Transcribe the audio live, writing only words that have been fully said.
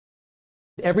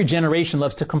Every generation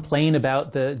loves to complain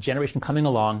about the generation coming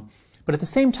along, but at the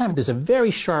same time, there's a very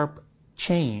sharp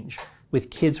change with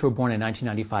kids who were born in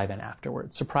 1995 and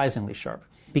afterwards, surprisingly sharp.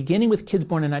 Beginning with kids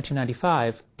born in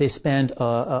 1995, they spend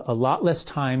a lot less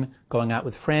time going out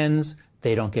with friends.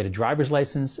 They don't get a driver's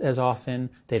license as often.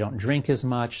 They don't drink as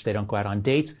much. They don't go out on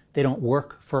dates. They don't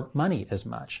work for money as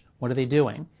much. What are they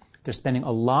doing? They're spending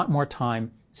a lot more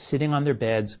time sitting on their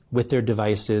beds with their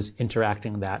devices,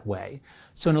 interacting that way.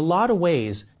 So in a lot of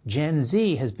ways, Gen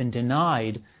Z has been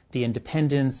denied the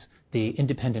independence, the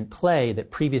independent play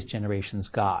that previous generations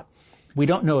got. We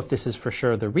don't know if this is for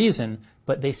sure the reason,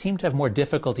 but they seem to have more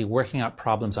difficulty working out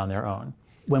problems on their own.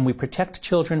 When we protect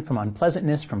children from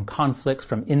unpleasantness, from conflicts,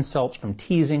 from insults, from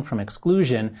teasing, from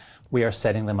exclusion, we are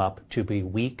setting them up to be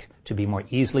weak, to be more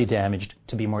easily damaged,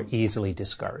 to be more easily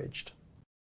discouraged.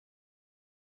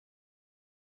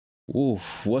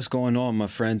 Oof, what's going on, my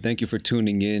friend? Thank you for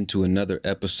tuning in to another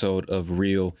episode of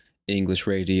Real English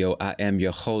Radio. I am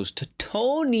your host,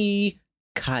 Tony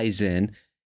Kaizen.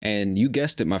 And you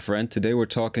guessed it, my friend. Today we're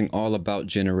talking all about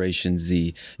Generation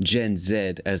Z, Gen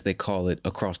Z, as they call it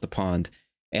across the pond.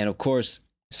 And of course,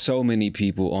 so many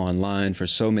people online for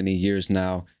so many years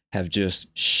now have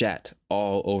just shat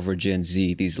all over Gen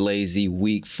Z, these lazy,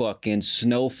 weak fucking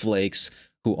snowflakes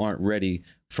who aren't ready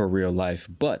for real life.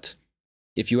 But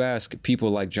if you ask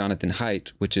people like Jonathan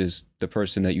Haidt, which is the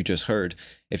person that you just heard,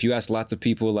 if you ask lots of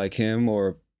people like him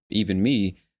or even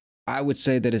me, I would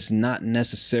say that it's not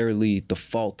necessarily the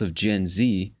fault of Gen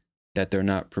Z that they're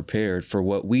not prepared for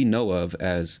what we know of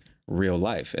as real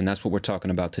life. And that's what we're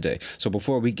talking about today. So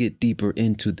before we get deeper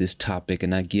into this topic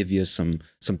and I give you some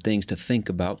things to think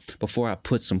about, before I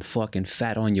put some fucking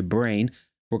fat on your brain,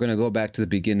 we're going to go back to the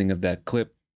beginning of that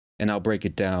clip and I'll break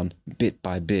it down bit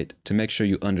by bit to make sure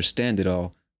you understand it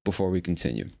all before we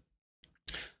continue.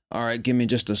 All right, give me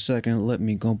just a second. Let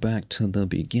me go back to the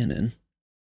beginning.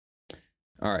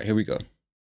 All right, here we go.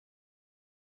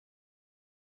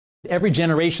 Every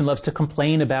generation loves to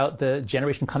complain about the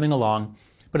generation coming along,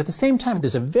 but at the same time,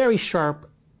 there's a very sharp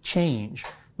change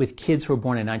with kids who were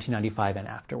born in 1995 and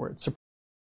afterwards.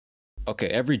 Okay,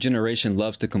 every generation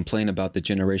loves to complain about the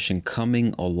generation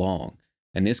coming along.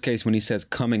 In this case, when he says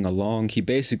coming along, he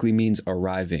basically means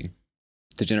arriving.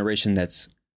 The generation that's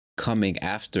coming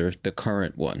after the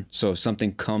current one. So if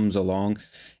something comes along,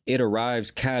 it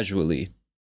arrives casually.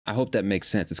 I hope that makes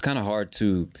sense. It's kind of hard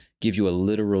to give you a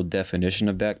literal definition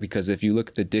of that because if you look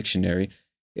at the dictionary,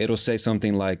 it'll say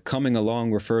something like coming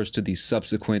along refers to the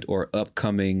subsequent or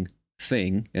upcoming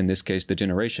thing, in this case, the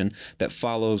generation, that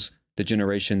follows the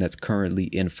generation that's currently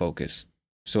in focus.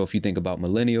 So if you think about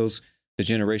millennials, the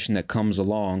generation that comes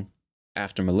along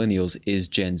after millennials is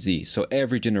Gen Z. So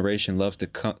every generation loves to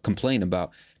complain about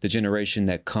the generation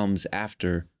that comes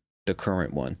after the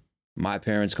current one. My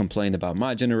parents complained about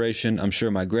my generation. I'm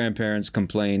sure my grandparents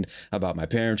complained about my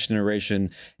parents'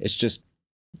 generation. It's just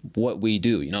what we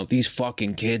do. You know, these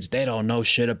fucking kids, they don't know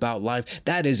shit about life.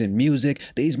 That isn't music.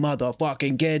 These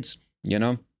motherfucking kids, you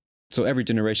know? So every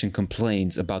generation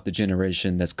complains about the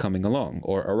generation that's coming along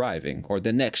or arriving or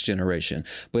the next generation.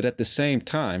 But at the same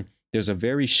time, there's a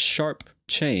very sharp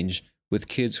change with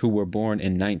kids who were born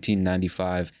in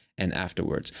 1995 and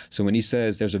afterwards. So when he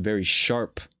says there's a very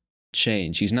sharp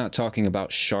change, he's not talking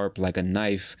about sharp like a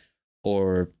knife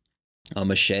or a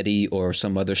machete or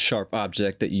some other sharp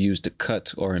object that you use to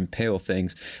cut or impale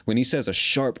things. When he says a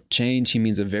sharp change, he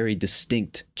means a very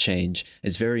distinct change.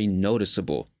 It's very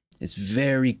noticeable. It's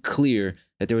very clear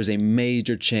that there was a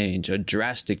major change, a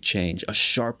drastic change, a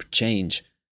sharp change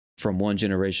from one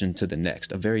generation to the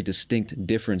next, a very distinct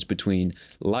difference between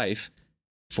life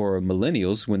for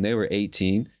millennials when they were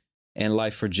 18 and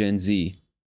life for Gen Z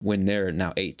when they're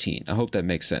now 18. I hope that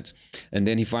makes sense. And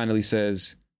then he finally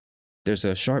says, there's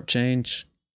a sharp change.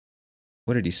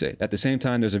 What did he say? At the same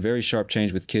time, there's a very sharp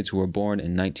change with kids who were born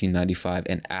in 1995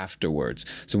 and afterwards.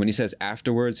 So when he says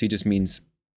afterwards, he just means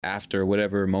after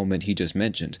whatever moment he just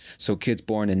mentioned. So kids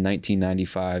born in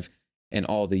 1995 and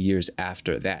all the years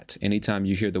after that. Anytime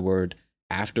you hear the word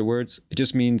afterwards, it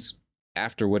just means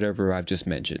after whatever I've just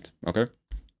mentioned. Okay?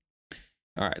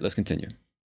 All right, let's continue.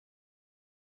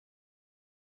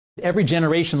 Every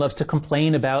generation loves to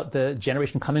complain about the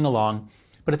generation coming along,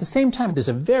 but at the same time, there's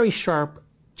a very sharp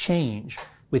change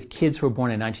with kids who were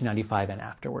born in 1995 and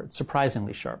afterwards,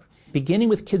 surprisingly sharp. Beginning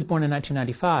with kids born in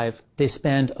 1995, they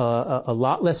spend a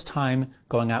lot less time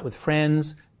going out with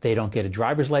friends. They don't get a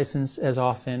driver's license as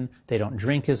often. They don't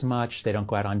drink as much. They don't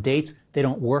go out on dates. They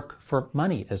don't work for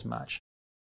money as much.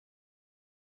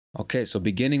 Okay, so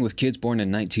beginning with kids born in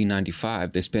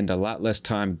 1995, they spend a lot less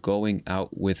time going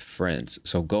out with friends.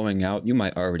 So going out, you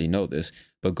might already know this,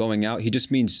 but going out, he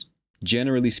just means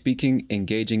Generally speaking,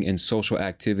 engaging in social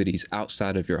activities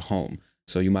outside of your home.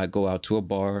 So you might go out to a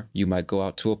bar, you might go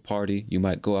out to a party, you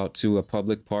might go out to a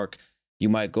public park, you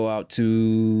might go out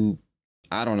to,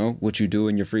 I don't know what you do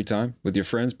in your free time with your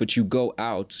friends, but you go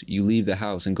out, you leave the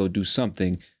house and go do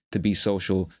something to be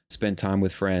social, spend time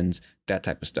with friends, that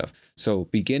type of stuff. So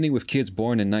beginning with kids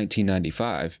born in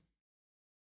 1995,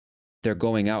 they're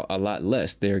going out a lot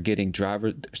less. They're not getting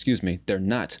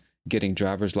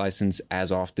driver's license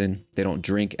as often. They don't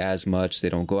drink as much. They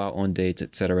don't go out on dates,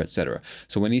 et cetera, et cetera.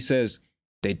 So when he says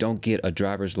they don't get a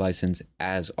driver's license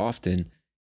as often,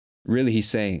 really he's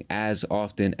saying as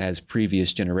often as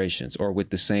previous generations, or with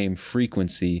the same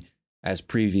frequency as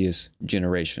previous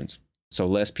generations. So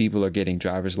less people are getting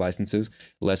driver's licenses,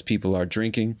 less people are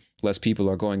drinking, less people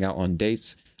are going out on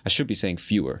dates. I should be saying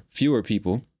fewer. Fewer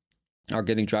people are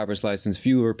getting driver's license,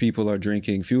 fewer people are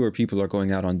drinking, fewer people are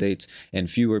going out on dates, and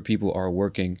fewer people are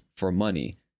working for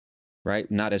money,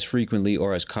 right? Not as frequently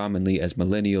or as commonly as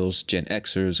millennials, Gen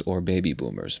Xers, or baby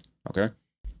boomers, okay?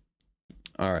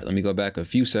 All right, let me go back a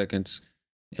few seconds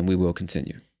and we will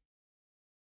continue.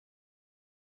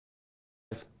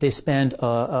 They spend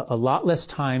a lot less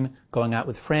time going out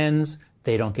with friends.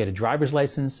 They don't get a driver's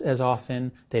license as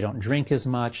often. They don't drink as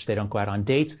much. They don't go out on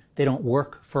dates. They don't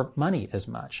work for money as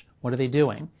much. What are they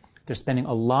doing? They're spending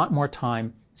a lot more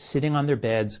time sitting on their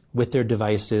beds with their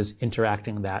devices,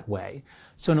 interacting that way.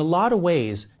 So in a lot of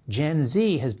ways, Gen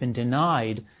Z has been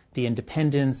denied the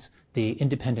independence, the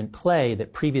independent play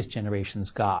that previous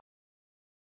generations got.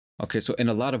 Okay, so in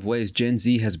a lot of ways, Gen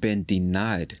Z has been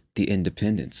denied the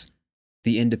independent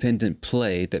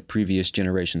play that previous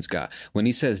generations got. When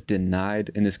he says denied,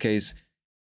 in this case,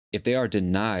 if they are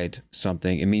denied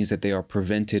something, it means that they are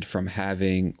prevented from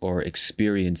having or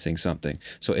experiencing something.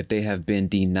 So if they have been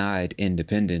denied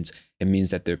independence, it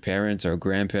means that their parents or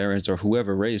grandparents or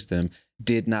whoever raised them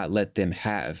did not let them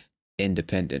have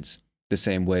independence. The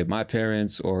same way my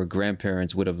parents or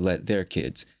grandparents would have let their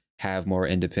kids have more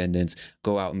independence,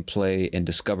 go out and play and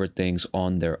discover things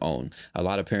on their own. A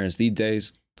lot of parents these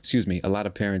days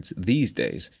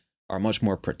are much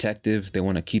more protective. They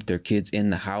want to keep their kids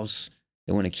in the house.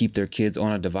 They want to keep their kids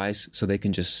on a device so they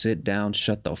can just sit down,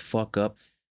 shut the fuck up,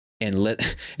 and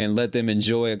let them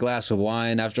enjoy a glass of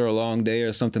wine after a long day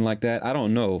or something like that. I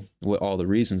don't know what all the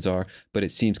reasons are, but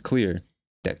it seems clear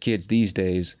that kids these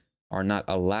days are not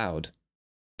allowed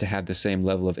to have the same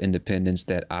level of independence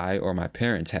that I or my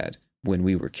parents had when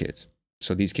we were kids.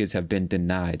 So these kids have been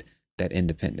denied that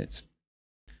independence.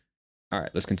 All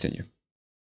right, let's continue.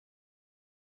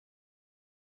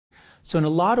 So in a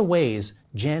lot of ways,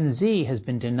 Gen Z has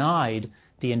been denied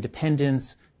the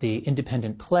independence, the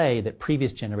independent play that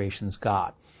previous generations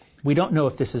got. We don't know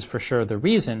if this is for sure the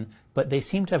reason, but they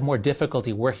seem to have more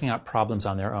difficulty working out problems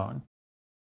on their own.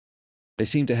 They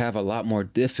seem to have a lot more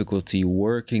difficulty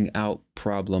working out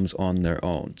problems on their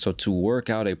own. So to work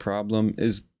out a problem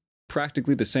is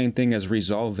practically the same thing as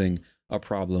resolving a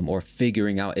problem or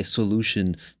figuring out a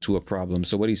solution to a problem.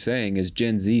 So what he's saying is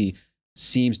Gen Z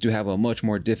seems to have a much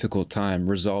more difficult time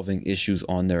resolving issues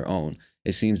on their own.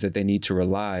 It seems that they need to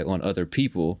rely on other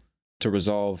people to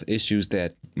resolve issues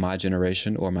that my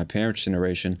generation or my parents'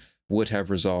 generation would have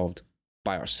resolved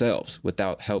by ourselves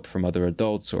without help from other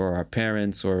adults or our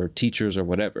parents or teachers or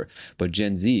whatever. But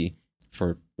Gen Z,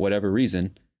 for whatever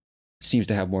reason, seems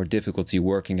to have more difficulty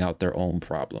working out their own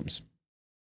problems.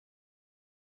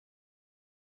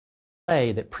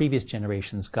 That previous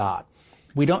generations got.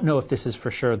 We don't know if this is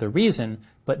for sure the reason,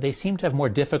 but they seem to have more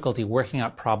difficulty working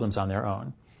out problems on their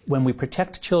own. When we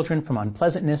protect children from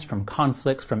unpleasantness, from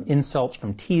conflicts, from insults,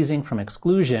 from teasing, from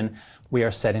exclusion, we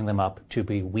are setting them up to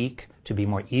be weak, to be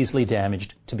more easily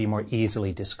damaged, to be more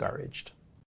easily discouraged.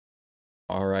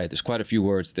 All right, there's quite a few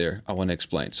words there I want to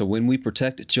explain. So when we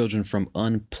protect children from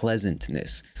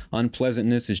unpleasantness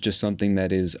is just something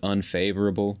that is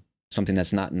unfavorable, something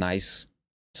that's not nice,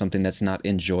 something that's not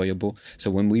enjoyable. So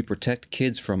when we protect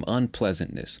kids from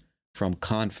unpleasantness, from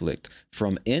conflict,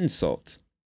 from insult,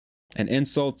 and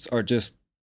insults are just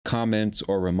comments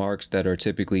or remarks that are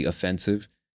typically offensive,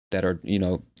 that are,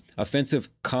 offensive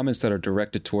comments that are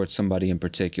directed towards somebody in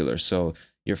particular. So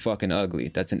you're fucking ugly.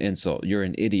 That's an insult. You're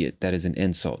an idiot. That is an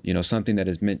insult. Something that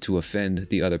is meant to offend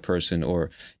the other person or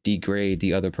degrade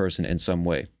the other person in some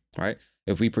way, right?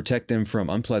 If we protect them from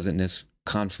unpleasantness,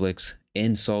 conflicts,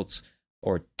 insults,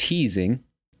 or teasing,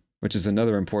 which is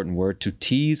another important word. To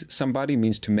tease somebody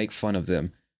means to make fun of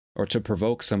them or to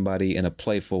provoke somebody in a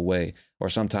playful way or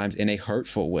sometimes in a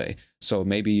hurtful way. So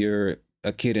maybe you're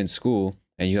a kid in school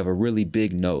and you have a really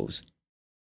big nose.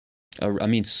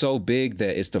 So big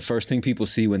that it's the first thing people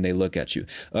see when they look at you.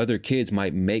 Other kids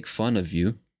might make fun of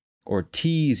you or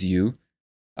tease you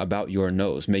about your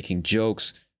nose, making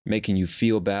jokes, making you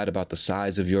feel bad about the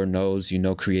size of your nose,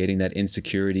 creating that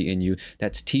insecurity in you.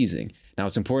 That's teasing. Now,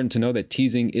 it's important to know that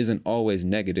teasing isn't always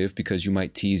negative, because you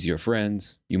might tease your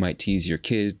friends, you might tease your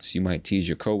kids, you might tease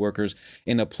your coworkers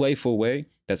in a playful way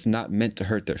that's not meant to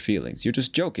hurt their feelings. You're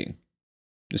just joking.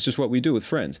 It's just what we do with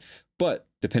friends. But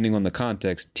depending on the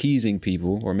context, teasing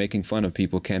people or making fun of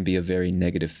people can be a very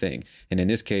negative thing. And in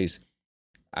this case,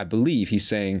 I believe he's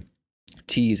saying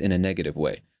tease in a negative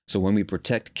way. So when we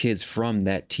protect kids from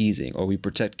that teasing, or we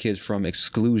protect kids from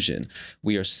exclusion,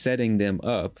 we are setting them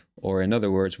up, or in other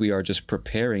words, we are just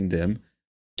preparing them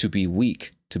to be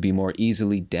weak, to be more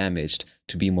easily damaged,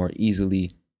 to be more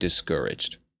easily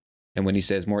discouraged. And when he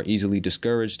says more easily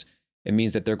discouraged, it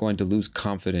means that they're going to lose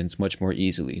confidence much more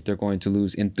easily. They're going to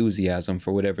lose enthusiasm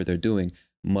for whatever they're doing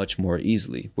much more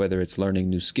easily, whether it's learning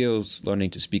new skills,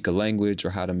 learning to speak a language, or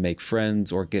how to make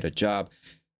friends or get a job.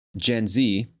 Gen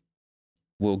Z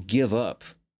will give up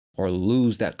or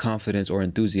lose that confidence or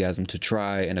enthusiasm to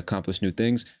try and accomplish new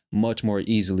things much more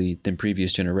easily than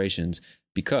previous generations,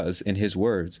 because, in his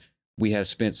words, we have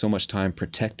spent so much time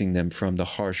protecting them from the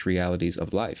harsh realities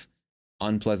of life.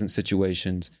 Unpleasant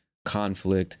situations,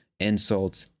 conflict,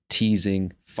 insults,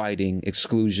 teasing, fighting,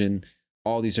 exclusion,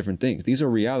 all these different things. These are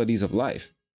realities of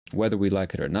life, whether we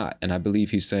like it or not. And I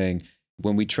believe he's saying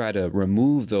when we try to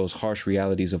remove those harsh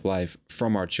realities of life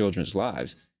from our children's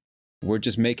lives, we're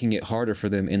just making it harder for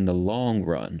them in the long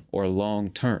run or long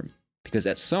term. Because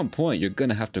at some point, you're going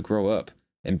to have to grow up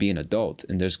and be an adult,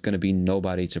 and there's going to be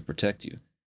nobody to protect you.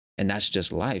 And that's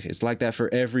just life. It's like that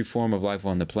for every form of life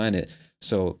on the planet.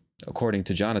 So according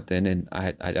to Jonathan, and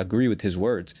I agree with his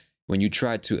words, when you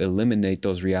try to eliminate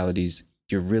those realities,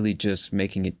 you're really just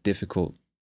making it difficult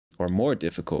or more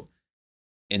difficult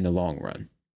in the long run.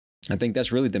 I think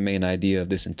that's really the main idea of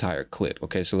this entire clip.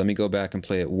 Okay, so let me go back and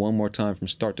play it one more time from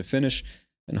start to finish,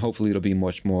 and hopefully it'll be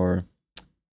much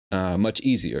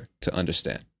easier to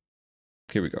understand.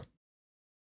 Here we go.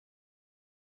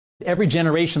 Every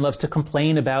generation loves to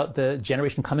complain about the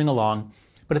generation coming along,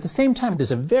 but at the same time,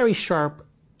 there's a very sharp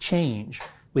change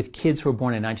with kids who were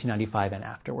born in 1995 and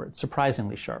afterwards,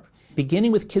 surprisingly sharp.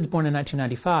 Beginning with kids born in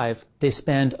 1995, they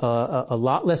spend a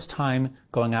lot less time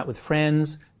going out with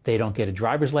friends. They don't get a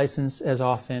driver's license as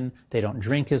often. They don't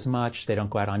drink as much. They don't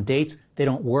go out on dates. They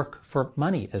don't work for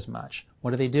money as much.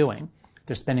 What are they doing?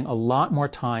 They're spending a lot more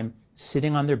time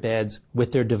sitting on their beds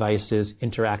with their devices,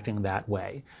 interacting that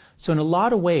way. So in a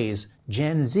lot of ways,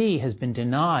 Gen Z has been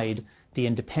denied the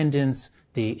independence,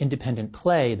 the independent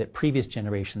play that previous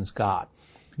generations got.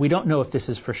 We don't know if this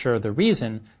is for sure the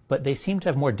reason, but they seem to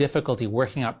have more difficulty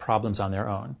working out problems on their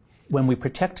own. When we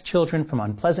protect children from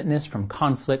unpleasantness, from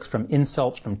conflicts, from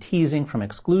insults, from teasing, from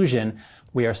exclusion,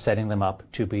 we are setting them up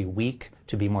to be weak,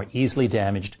 to be more easily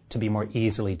damaged, to be more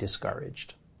easily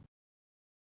discouraged.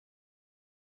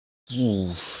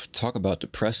 Ooh, talk about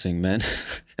depressing, man.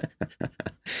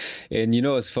 And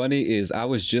what's funny is I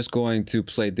was just going to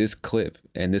play this clip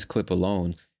and this clip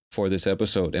alone for this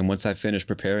episode. And once I finished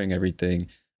preparing everything,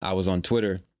 I was on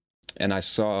Twitter and I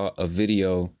saw a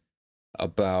video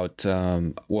about,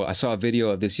 I saw a video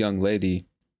of this young lady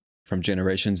from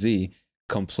Generation Z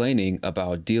complaining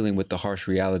about dealing with the harsh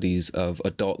realities of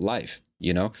adult life,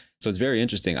 So it's very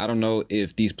interesting. I don't know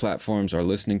if these platforms are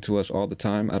listening to us all the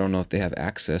time. I don't know if they have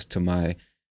access to my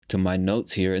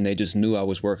notes here and they just knew I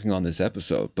was working on this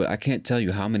episode. But I can't tell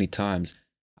you how many times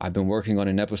I've been working on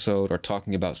an episode or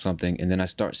talking about something, and then I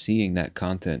start seeing that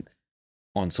content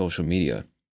on social media.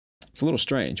 It's a little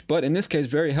strange, but in this case,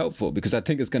 very helpful because I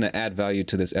think it's going to add value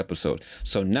to this episode.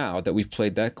 So now that we've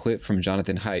played that clip from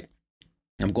Jonathan Haidt,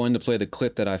 I'm going to play the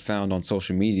clip that I found on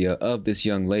social media of this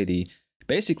young lady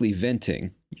basically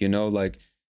venting, like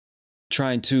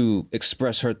trying to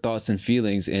express her thoughts and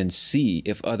feelings and see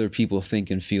if other people think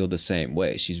and feel the same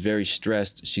way. She's very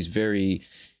stressed. She's very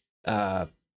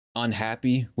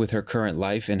unhappy with her current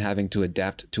life and having to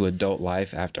adapt to adult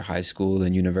life after high school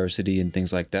and university and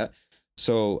things like that.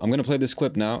 So I'm going to play this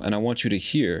clip now, and I want you to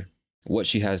hear what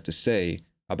she has to say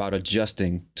about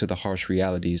adjusting to the harsh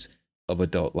realities of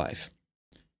adult life.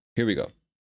 Here we go.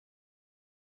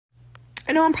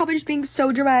 I know I'm probably just being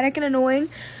so dramatic and annoying,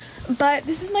 but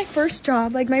this is my first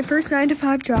job, like my first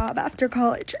 9-to-5 job after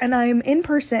college, and I'm in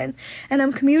person, and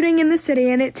I'm commuting in the city,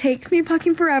 and it takes me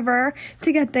fucking forever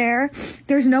to get there.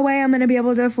 There's no way I'm gonna be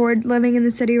able to afford living in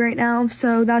the city right now,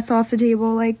 so that's off the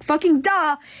table. Like, fucking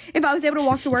duh! If I was able to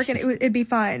walk to work, and it'd be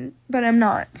fine, but I'm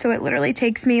not. So it literally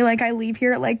takes me, like, I leave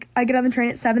here, like, I get on the train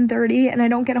at 7:30, and I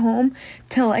don't get home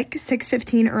till, like,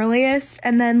 6:15 earliest,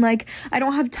 and then, like, I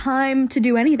don't have time to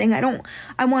do anything.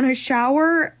 I want to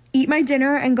shower eat my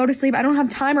dinner and go to sleep. I don't have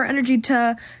time or energy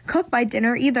to cook my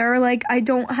dinner either. Like, I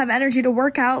don't have energy to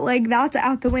work out. Like, that's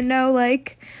out the window.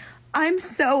 Like, I'm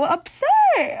so upset.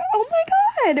 Oh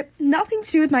my God. Nothing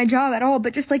to do with my job at all,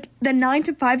 but just like the 9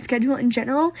 to 5 schedule in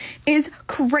general is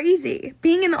crazy.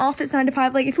 Being in the office 9 to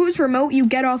 5, like if it was remote, you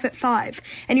get off at 5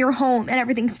 and you're home and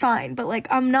everything's fine. But like,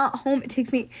 I'm not home. It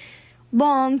takes me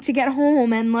long to get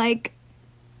home, and like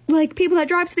people that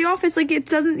drive to the office, like you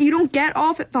don't get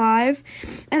off at 5.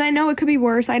 And I know it could be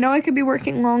worse. I know I could be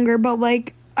working longer, but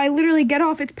like I literally get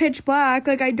off, it's pitch black.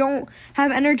 Like, I don't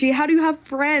have energy. How do you have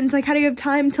friends? Like, how do you have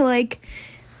time to like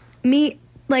meet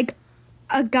like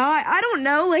a guy? I don't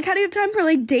know. Like, how do you have time for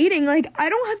like dating? Like, I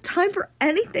don't have time for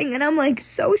anything, and I'm like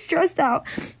so stressed out.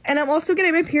 And I'm also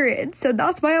getting my period, so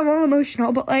that's why I'm all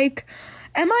emotional. But like,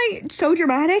 am I so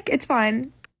dramatic? It's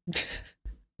fine.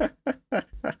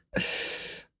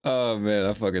 Oh man,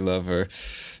 I fucking love her.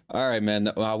 All right, man.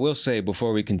 I will say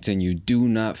before we continue, do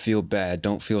not feel bad.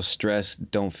 Don't feel stressed.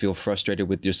 Don't feel frustrated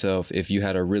with yourself if you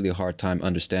had a really hard time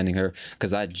understanding her.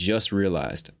 Because I just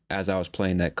realized as I was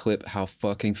playing that clip how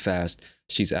fucking fast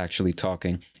she's actually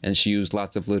talking. And she used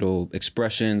lots of little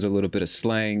expressions, a little bit of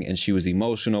slang, and she was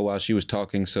emotional while she was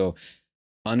talking. So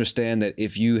understand that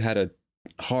if you had a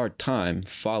hard time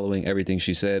following everything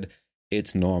she said,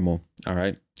 it's normal. All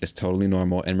right. It's totally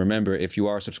normal. And remember, if you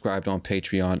are subscribed on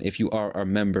Patreon, if you are a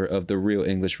member of the Real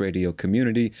English Radio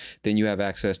community, then you have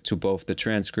access to both the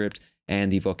transcript and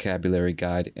the vocabulary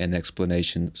guide and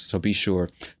explanation. So be sure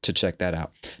to check that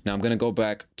out. Now, I'm going to go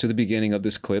back to the beginning of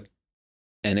this clip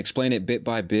and explain it bit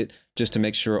by bit just to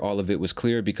make sure all of it was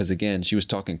clear, because again, she was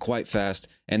talking quite fast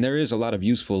and there is a lot of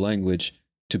useful language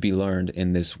to be learned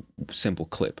in this simple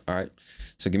clip. All right.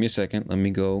 So give me a second. Let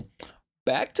me go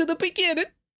back to the beginning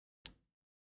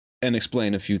and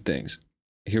explain a few things.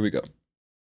 Here we go.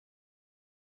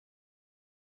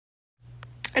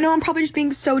 I know I'm probably just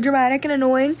being so dramatic and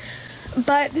annoying,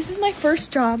 but this is my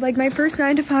first job, like my first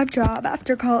 9 to 5 job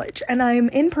after college, and I'm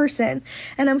in person,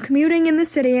 and I'm commuting in the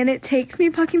city, and it takes me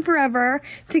fucking forever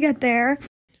to get there.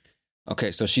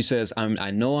 Okay, so she says,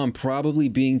 I know I'm probably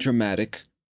being dramatic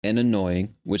and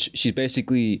annoying, which she's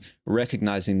basically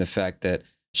recognizing the fact that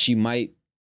she might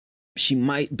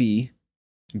be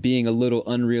being a little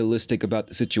unrealistic about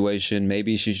the situation.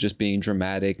 Maybe she's just being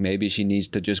dramatic. Maybe she needs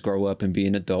to just grow up and be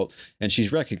an adult. And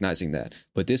she's recognizing that.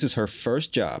 But this is her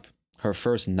first job, her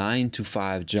first 9 to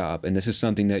 5 job. And this is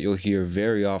something that you'll hear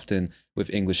very often with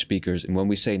English speakers. And when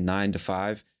we say 9 to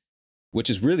 5, which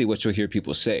is really what you'll hear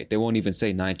people say, they won't even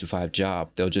say 9 to 5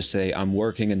 job. They'll just say, I'm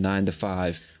working a 9 to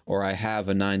 5, or I have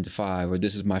a 9 to 5, or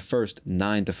this is my first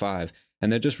 9 to 5. And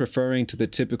they're just referring to the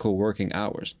typical working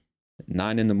hours.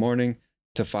 9 in the morning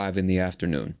to 5 in the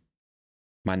afternoon.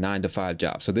 My 9 to 5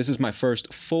 job. So this is my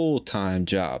first full-time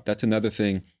job. That's another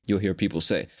thing you'll hear people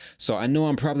say. So I know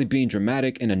I'm probably being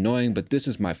dramatic and annoying, but this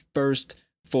is my first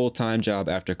full-time job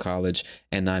after college,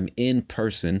 and I'm in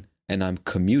person and I'm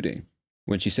commuting.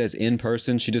 When she says in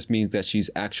person, she just means that she's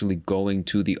actually going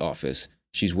to the office.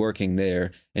 She's working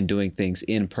there and doing things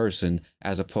in person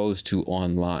as opposed to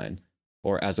online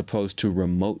or as opposed to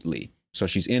remotely. So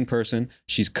she's in person,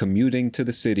 she's commuting to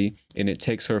the city, and it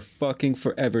takes her fucking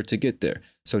forever to get there.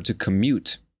 So to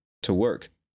commute to work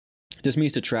just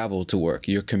means to travel to work.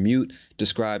 Your commute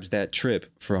describes that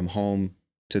trip from home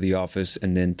to the office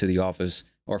and then to the office,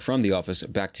 or from the office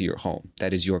back to your home.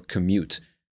 That is your commute.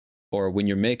 Or when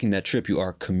you're making that trip, you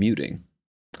are commuting.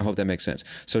 I hope that makes sense.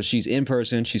 So she's in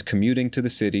person, she's commuting to the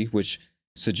city, which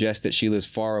suggests that she lives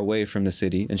far away from the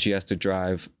city and she has to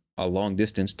drive a long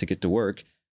distance to get to work.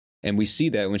 And we see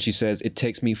that when she says, it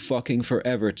takes me fucking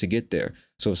forever to get there.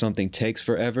 So if something takes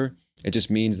forever, it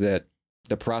just means that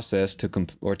the process to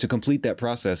complete that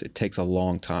process, it takes a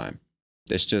long time.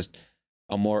 It's just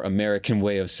a more American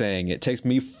way of saying it takes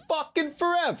me fucking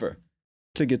forever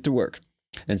to get to work.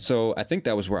 And so I think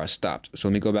that was where I stopped. So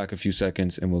let me go back a few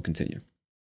seconds and we'll continue.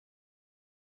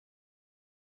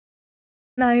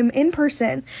 I'm in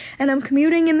person and I'm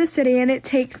commuting in the city, and it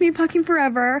takes me fucking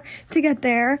forever to get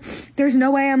there. There's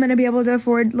no way I'm going to be able to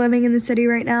afford living in the city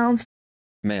right now.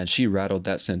 Man, she rattled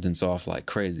that sentence off like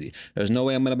crazy. There's no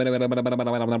way I'm going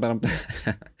to...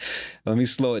 Let me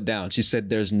slow it down. She said,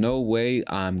 there's no way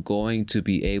I'm going to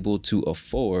be able to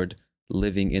afford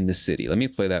living in the city. Let me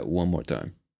play that one more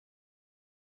time.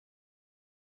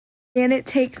 And it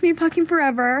takes me fucking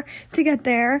forever to get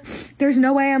there. There's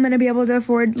no way I'm going to be able to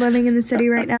afford living in the city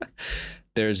right now.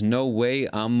 There's no way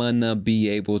I'm going to be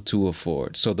able to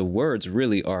afford. So the words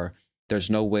really are, there's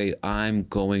no way I'm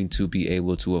going to be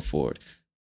able to afford.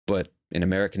 But in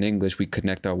American English, we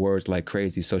connect our words like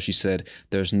crazy. So she said,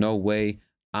 there's no way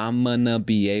I'm going to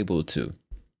be able to.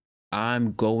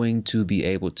 I'm going to be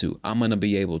able to. I'm going to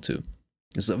be able to.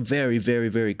 It's a very, very,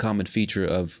 very common feature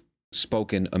of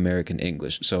spoken American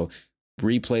English. So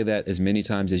replay that as many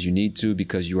times as you need to,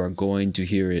 because you are going to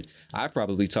hear it. I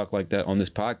probably talk like that on this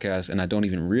podcast and I don't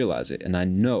even realize it. And I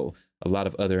know a lot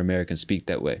of other Americans speak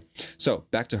that way. So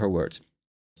back to her words.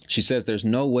 She says, there's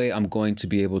no way I'm going to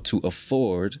be able to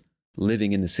afford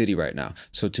living in the city right now.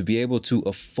 So to be able to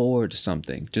afford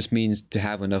something just means to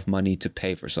have enough money to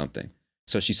pay for something.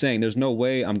 So she's saying there's no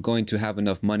way I'm going to have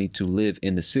enough money to live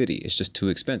in the city. It's just too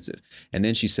expensive. And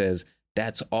then she says,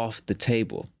 that's off the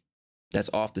table. That's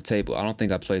off the table. I don't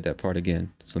think I played that part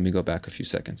again. So let me go back a few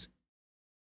seconds.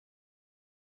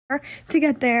 To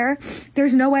get there,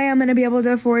 there's no way I'm going to be able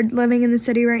to afford living in the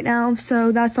city right now.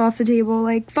 So that's off the table.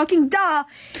 Like, fucking duh.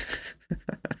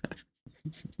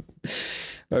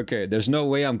 Okay, there's no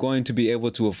way I'm going to be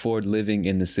able to afford living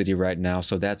in the city right now.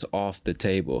 So that's off the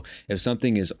table. If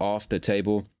something is off the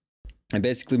table, it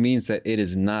basically means that it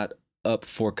is not up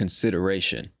for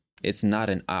consideration. It's not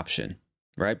an option,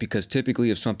 right? Because typically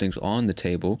if something's on the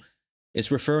table,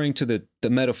 it's referring to the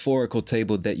metaphorical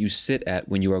table that you sit at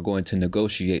when you are going to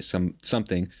negotiate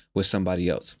something with somebody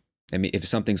else. I mean, if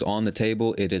something's on the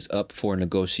table, it is up for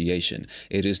negotiation.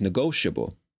 It is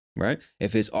negotiable, right?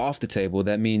 If it's off the table,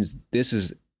 that means this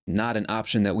is not an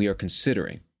option that we are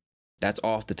considering. That's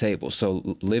off the table.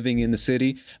 So living in the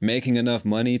city, making enough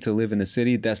money to live in the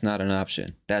city, that's not an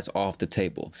option. That's off the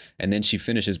table. And then she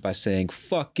finishes by saying,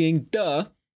 fucking duh.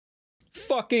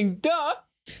 Fucking duh.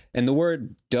 And the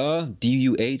word duh,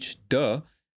 D-U-H, duh,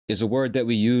 is a word that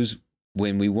we use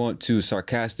when we want to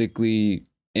sarcastically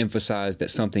emphasize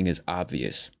that something is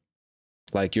obvious.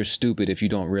 Like, you're stupid if you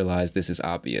don't realize this is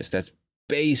obvious. That's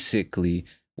basically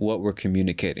what we're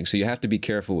communicating. So you have to be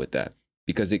careful with that,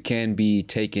 because it can be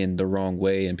taken the wrong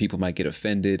way and people might get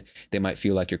offended. They might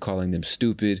feel like you're calling them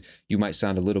stupid. You might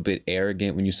sound a little bit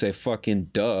arrogant when you say fucking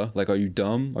duh. Like, are you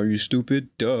dumb? Are you stupid?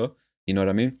 Duh. You know what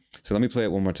I mean? So let me play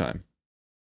it one more time.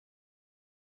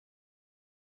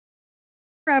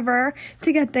 Forever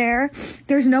to get there.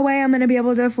 There's no way I'm going to be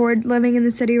able to afford living in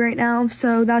the city right now.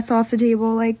 So that's off the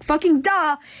table. Like, fucking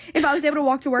duh. If I was able to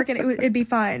walk to work and it'd be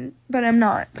fine, but I'm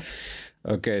not.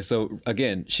 Okay, so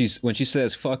again, when she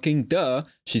says fucking duh,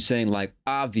 she's saying, like,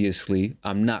 obviously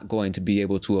I'm not going to be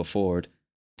able to afford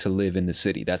to live in the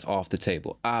city. That's off the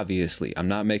table. Obviously, I'm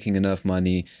not making enough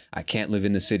money. I can't live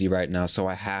in the city right now, so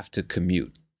I have to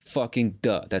commute. Fucking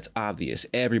duh. That's obvious.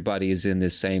 Everybody is in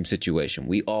this same situation.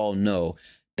 We all know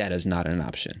that is not an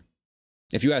option.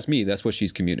 If you ask me, that's what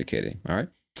she's communicating. All right.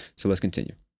 So let's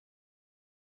continue.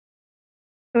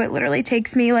 So it literally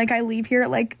takes me, like, I leave here,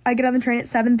 like, I get on the train at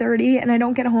 7:30 and I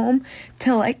don't get home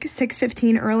till like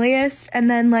 6:15 earliest. And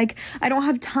then, like, I don't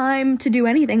have time to do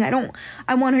anything.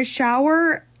 I want to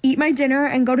shower, eat my dinner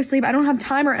and go to sleep. I don't have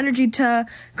time or energy to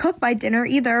cook my dinner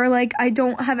either. Like, I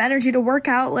don't have energy to work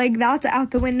out. Like, that's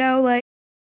out the window. Like,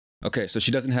 okay, so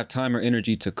she doesn't have time or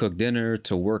energy to cook dinner,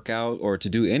 to work out, or to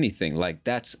do anything. Like,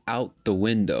 that's out the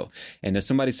window. And if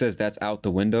somebody says that's out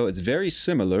the window, it's very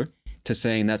similar to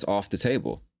saying that's off the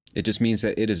table. It just means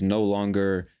that it is no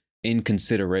longer in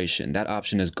consideration. That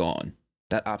option is gone.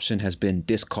 That option has been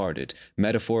discarded,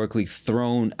 metaphorically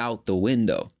thrown out the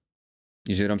window.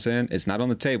 You see what I'm saying? It's not on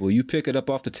the table. You pick it up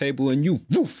off the table and you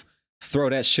woof, throw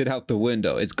that shit out the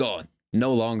window. It's gone.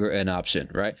 No longer an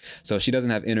option, right? So she doesn't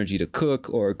have energy to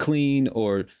cook or clean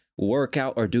or work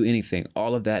out or do anything.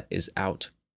 All of that is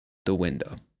out the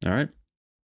window. All right.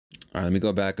 All right. Let me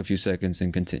go back a few seconds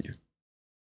and continue.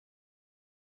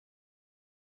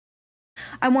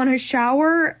 I want to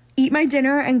shower, eat my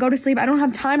dinner and go to sleep. I don't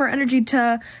have time or energy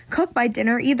to cook my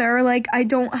dinner either. Like, I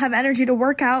don't have energy to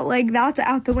work out. Like, that's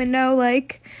out the window.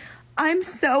 Like, I'm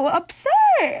so upset.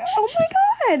 Oh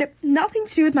my God. Nothing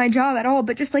to do with my job at all,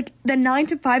 but just like the 9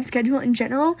 to 5 schedule in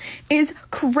general is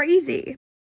crazy.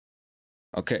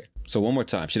 Okay. So one more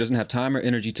time. She doesn't have time or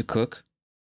energy to cook.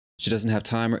 She doesn't have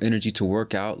time or energy to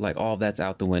work out. Like, all that's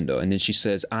out the window. And then she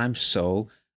says, I'm so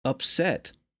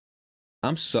upset.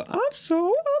 I'm so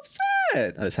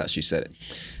upset. That's how she said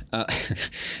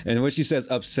it. And when she says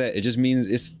upset, it just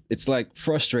means it's like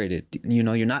frustrated. You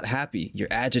know, you're not happy. You're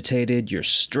agitated. You're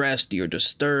stressed. You're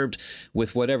disturbed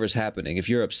with whatever's happening. If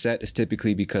you're upset, it's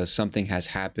typically because something has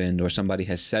happened or somebody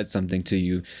has said something to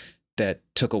you that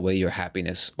took away your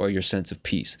happiness or your sense of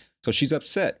peace. So she's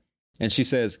upset. And she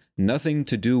says, nothing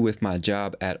to do with my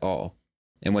job at all.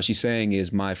 And what she's saying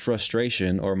is my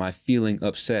frustration or my feeling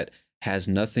upset has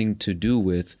nothing to do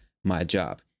with my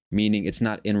job, meaning it's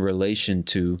not in relation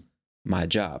to my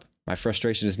job. My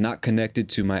frustration is not connected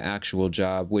to my actual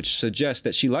job, which suggests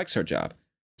that she likes her job.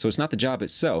 So it's not the job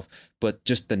itself, but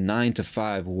just the 9 to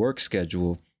 5 work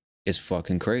schedule is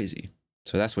fucking crazy.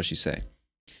 So that's what she's saying.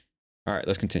 All right,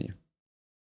 let's continue.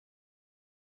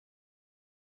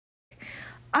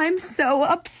 I'm so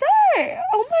upset.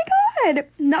 Oh my God.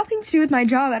 Nothing to do with my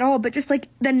job at all, but just like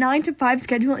the 9 to 5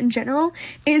 schedule in general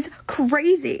is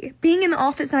crazy. Being in the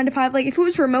office 9 to 5, like if it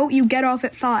was remote, you get off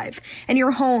at 5 and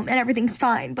you're home and everything's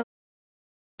fine. But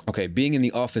okay, being in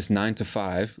the office 9 to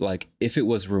 5, like if it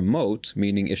was remote,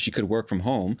 meaning if she could work from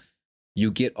home, you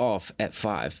get off at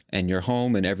 5 and you're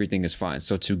home and everything is fine.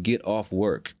 So to get off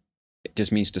work, it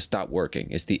just means to stop working.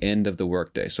 It's the end of the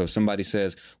workday. So if somebody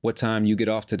says, what time you get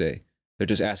off today? They're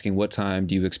just asking, what time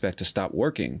do you expect to stop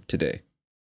working today?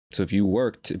 So if you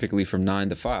work typically from 9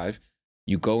 to 5,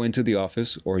 you go into the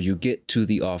office or you get to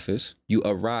the office, you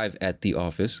arrive at the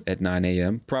office at 9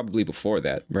 a.m., probably before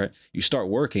that, right? You start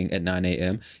working at 9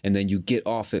 a.m. and then you get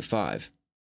off at 5.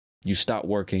 You stop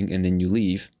working and then you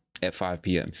leave at 5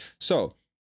 p.m. So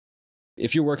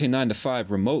if you're working 9 to 5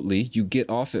 remotely, you get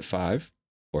off at 5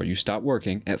 or you stop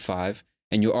working at 5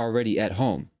 and you're already at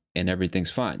home and everything's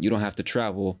fine. You don't have to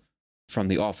travel from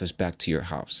the office back to your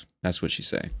house. That's what she's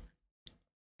saying.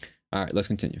 All right, let's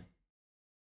continue.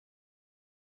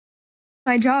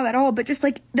 my job at all, but just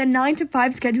like the 9 to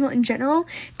 5 schedule in general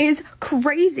is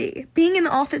crazy. Being in the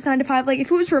office 9 to 5, like if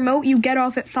it was remote, you get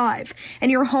off at 5 and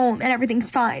you're home and everything's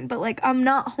fine. But like I'm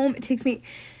not home. It takes me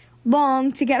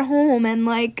long to get home, and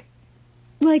like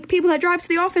people that drive to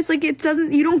the office, like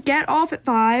you don't get off at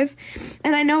 5.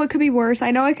 And I know it could be worse.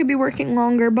 I know I could be working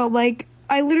longer, but like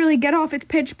I literally get off, it's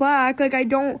pitch black. Like I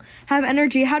don't have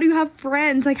energy. How do you have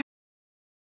friends? Like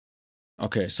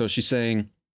Okay, so she's saying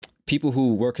people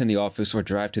who work in the office or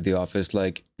drive to the office,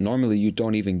 like normally you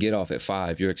don't even get off at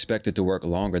 5. You're expected to work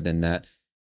longer than that.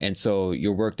 And so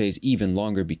your workday's even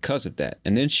longer because of that.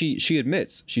 And then she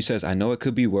admits, she says, I know it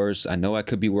could be worse. I know I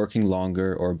could be working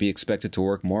longer or be expected to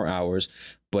work more hours,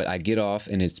 but I get off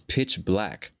and it's pitch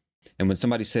black. And when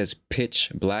somebody says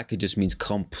pitch black, it just means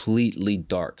completely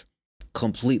dark,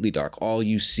 completely dark. All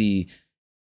you see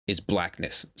is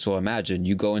blackness. So imagine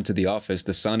you go into the office,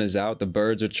 the sun is out, the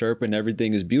birds are chirping,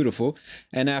 everything is beautiful.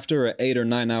 And after an 8 or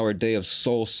 9 hour day of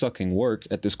soul sucking work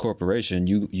at this corporation,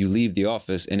 you leave the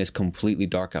office and it's completely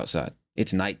dark outside.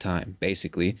 It's nighttime,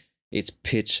 basically. It's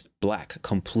pitch black,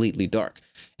 completely dark.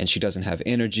 And she doesn't have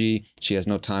energy. She has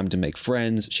no time to make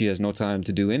friends. She has no time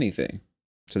to do anything.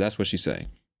 So that's what she's saying.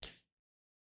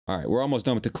 All right, we're almost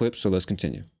done with the clip, so let's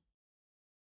continue.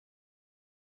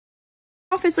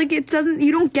 office, like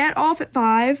you don't get off at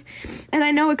 5, and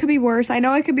I know it could be worse. I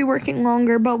know I could be working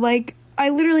longer, but like I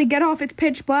literally get off, it's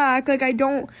pitch black. Like I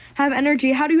don't have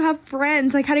energy. How do you have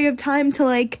friends? Like how do you have time to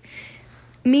like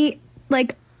meet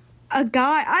like a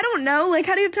guy? I don't know. Like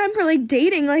how do you have time for like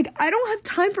dating? Like I don't have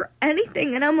time for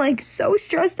anything, and I'm like so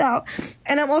stressed out,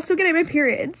 and I'm also getting my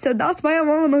period, so that's why I'm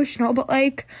all emotional. But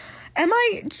like, am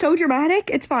I so dramatic?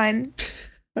 It's fine.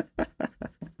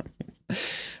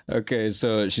 Okay,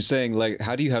 so she's saying, like,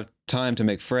 how do you have time to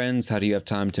make friends? How do you have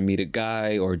time to meet a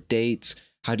guy or dates?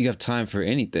 How do you have time for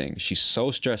anything? She's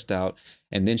so stressed out.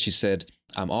 And then she said,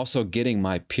 I'm also getting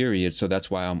my period, so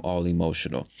that's why I'm all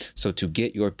emotional. So to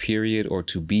get your period or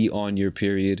to be on your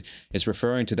period is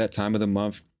referring to that time of the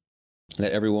month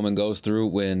that every woman goes through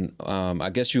when,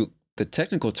 I guess the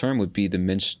technical term would be the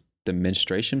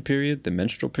menstruation period, the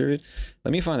menstrual period.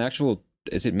 Let me find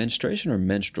is it menstruation or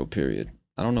menstrual period?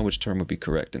 I don't know which term would be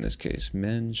correct in this case.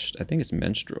 I think it's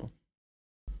menstrual.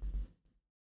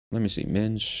 Let me see.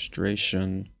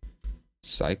 Menstruation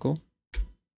cycle.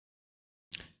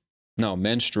 No,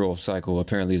 menstrual cycle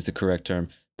apparently is the correct term.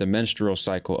 The menstrual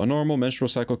cycle. A normal menstrual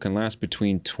cycle can last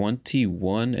between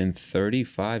 21 and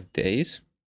 35 days.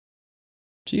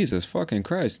 Jesus fucking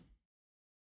Christ.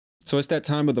 So it's that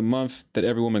time of the month that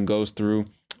every woman goes through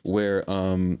where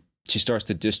she starts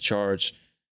to discharge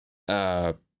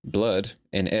blood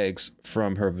and eggs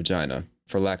from her vagina,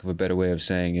 for lack of a better way of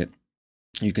saying it.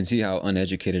 You can see how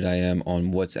uneducated I am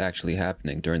on what's actually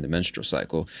happening during the menstrual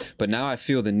cycle. But now I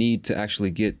feel the need to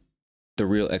actually get the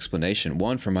real explanation.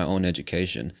 One, for my own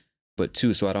education, but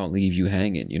two, so I don't leave you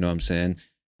hanging. You know what I'm saying?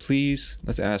 Please,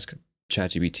 let's ask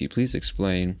ChatGPT. Please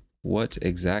explain what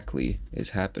exactly is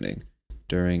happening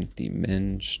during the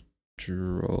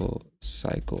menstrual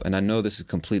cycle. And I know this is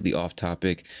completely off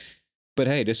topic, but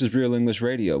hey, this is Real English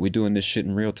Radio. We're doing this shit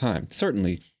in real time.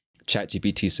 Certainly,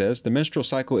 ChatGPT says, the menstrual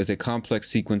cycle is a complex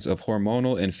sequence of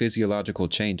hormonal and physiological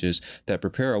changes that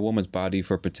prepare a woman's body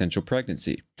for potential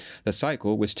pregnancy. The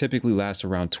cycle, which typically lasts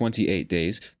around 28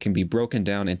 days, can be broken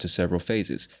down into several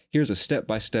phases. Here's a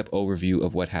step-by-step overview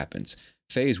of what happens.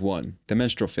 Phase 1, the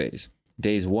menstrual phase.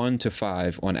 Days 1 to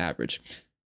 5 on average.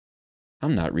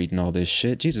 I'm not reading all this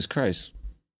shit. Jesus Christ.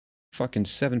 fucking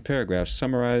 7 paragraphs.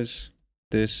 Summarize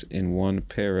this in 1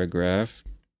 paragraph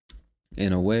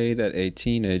in a way that a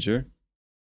teenager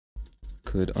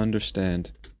could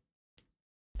understand.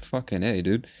 Fucking A,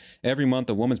 dude. Every month,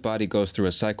 a woman's body goes through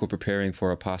a cycle preparing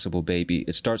for a possible baby.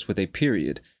 It starts with a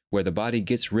period, where the body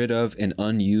gets rid of an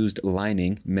unused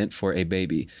lining meant for a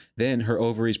baby. Then her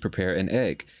ovaries prepare an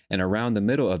egg, and around the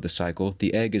middle of the cycle,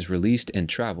 the egg is released and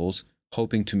travels,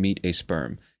 hoping to meet a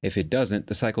sperm. If it doesn't,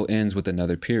 the cycle ends with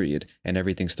another period, and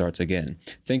everything starts again.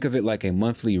 Think of it like a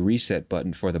monthly reset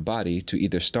button for the body to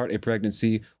either start a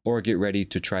pregnancy or get ready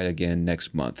to try again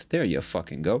next month. There you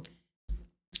fucking go.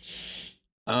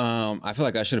 I feel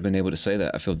like I should have been able to say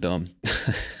that. I feel dumb.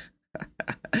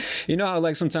 You know how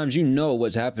like sometimes you know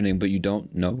what's happening, but you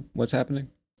don't know what's happening?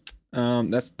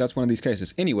 That's one of these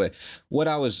cases. Anyway, what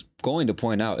I was going to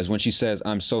point out is when she says,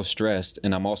 I'm so stressed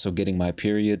and I'm also getting my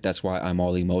period, that's why I'm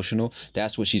all emotional.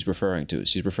 That's what she's referring to.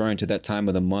 She's referring to that time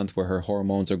of the month where her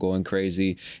hormones are going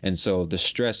crazy. And so the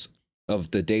stress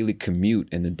of the daily commute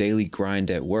and the daily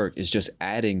grind at work is just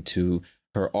adding to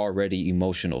her already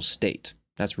emotional state.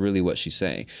 That's really what she's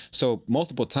saying. So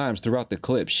multiple times throughout the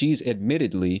clip, she's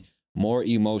admittedly more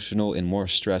emotional and more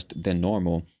stressed than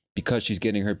normal because she's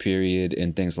getting her period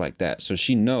and things like that. So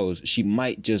she knows she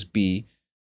might just be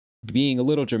being a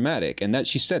little dramatic, and that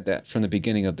she said that from the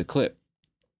beginning of the clip.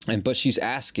 But she's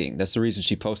asking, that's the reason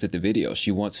she posted the video.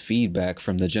 She wants feedback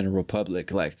from the general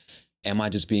public. Like, am I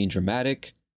just being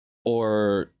dramatic?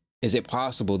 Or is it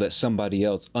possible that somebody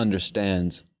else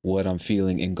understands what I'm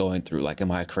feeling and going through? Like,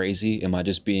 am I crazy? Am I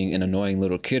just being an annoying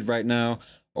little kid right now?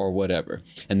 Or whatever.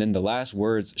 And then the last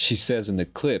words she says in the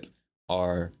clip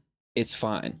are, it's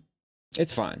fine.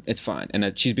 It's fine. It's fine.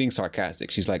 And she's being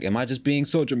sarcastic. She's like, am I just being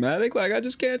so dramatic? Like, I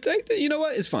just can't take that. You know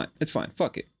what? It's fine. It's fine.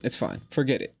 Fuck it. It's fine.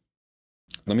 Forget it.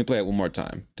 Let me play it one more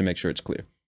time to make sure it's clear.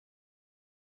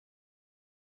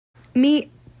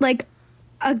 Meet, like,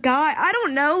 a guy. I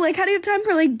don't know. Like, how do you have time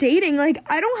for, like, dating? Like,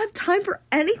 I don't have time for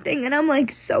anything. And I'm,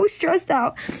 like, so stressed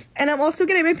out. And I'm also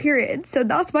getting my period. So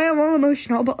that's why I'm all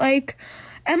emotional. But, like,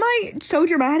 am I so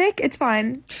dramatic? It's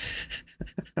fine.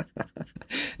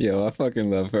 Yo, I fucking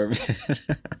love her, man.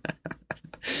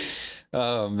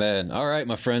 Oh, man. All right,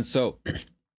 my friends. So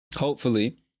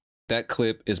hopefully that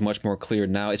clip is much more clear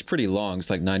now. It's pretty long. It's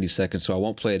like 90 seconds, so I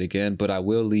won't play it again, but I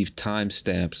will leave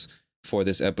timestamps for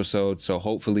this episode. So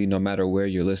hopefully, no matter where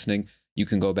you're listening, you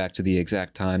can go back to the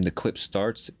exact time the clip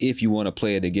starts if you want to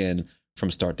play it again from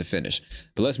start to finish.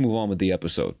 But let's move on with the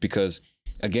episode because,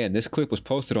 again, this clip was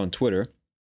posted on Twitter,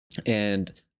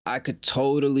 and I could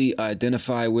totally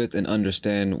identify with and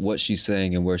understand what she's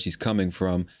saying and where she's coming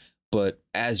from. But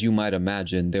as you might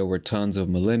imagine, there were tons of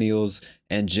millennials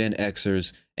and Gen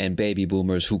Xers and baby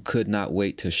boomers who could not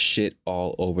wait to shit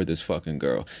all over this fucking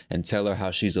girl and tell her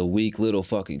how she's a weak little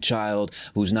fucking child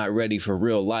who's not ready for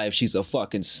real life. She's a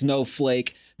fucking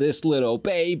snowflake, this little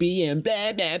baby, and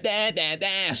blah, blah, blah, blah,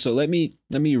 blah. So let me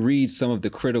read some of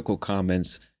the critical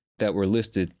comments that were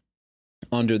listed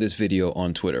under this video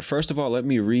on Twitter. First of all, let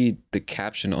me read the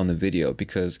caption on the video,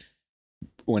 because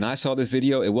when I saw this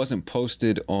video, it wasn't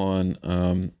posted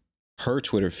on her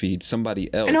Twitter feed.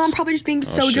 Somebody else. I know I'm probably just being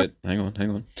so... shit. Hang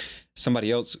on.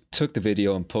 Somebody else took the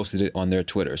video and posted it on their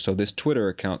Twitter. So this Twitter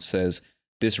account says,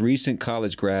 this recent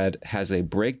college grad has a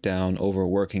breakdown over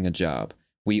working a job.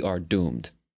 We are doomed.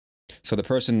 So the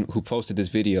person who posted this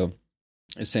video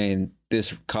is saying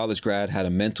this college grad had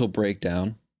a mental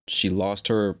breakdown. She lost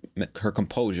her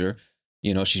composure.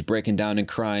 You know, she's breaking down and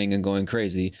crying and going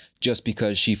crazy just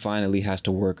because she finally has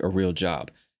to work a real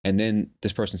job. And then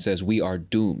this person says, we are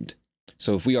doomed.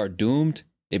 So if we are doomed,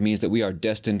 it means that we are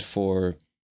destined for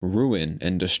ruin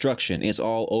and destruction. It's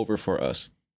all over for us.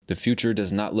 The future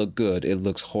does not look good. It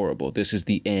looks horrible. This is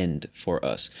the end for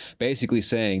us. Basically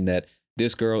saying that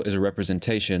this girl is a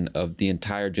representation of the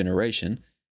entire generation,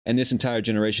 and this entire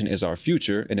generation is our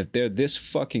future. And if they're this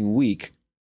fucking weak,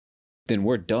 then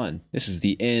we're done. This is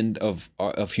the end of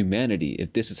humanity.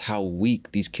 If this is how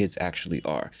weak these kids actually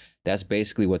are, that's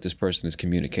basically what this person is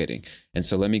communicating. And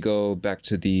so let me go back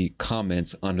to the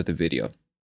comments under the video.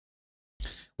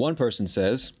 One person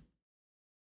says,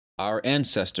 our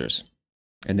ancestors,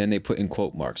 and then they put in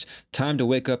quote marks, time to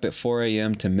wake up at 4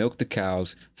 a.m. to milk the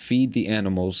cows, feed the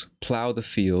animals, plow the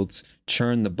fields,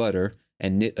 churn the butter,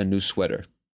 and knit a new sweater.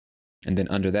 And then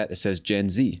under that, it says Gen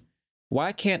Z.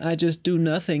 Why can't I just do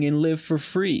nothing and live for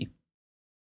free?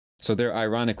 So they're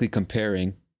ironically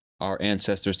comparing our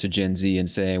ancestors to Gen Z and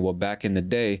saying, well, back in the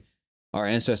day, our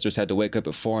ancestors had to wake up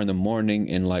at 4 a.m.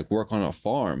 and like work on a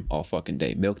farm all fucking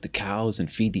day, milk the cows and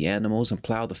feed the animals and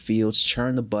plow the fields,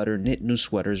 churn the butter, knit new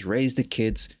sweaters, raise the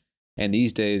kids. And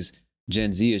these days,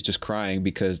 Gen Z is just crying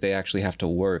because they actually have to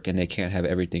work and they can't have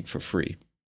everything for free.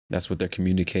 That's what they're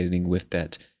communicating with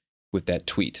that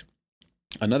tweet.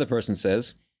 Another person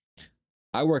says,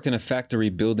 I work in a factory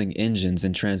building engines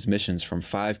and transmissions from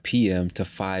 5 p.m. to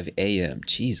 5 a.m.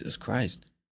 Jesus Christ.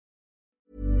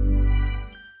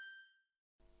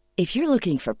 If you're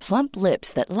looking for plump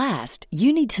lips that last,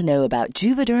 you need to know about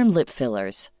Juvederm lip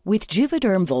fillers. With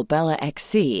Juvederm Volbella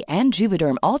XC and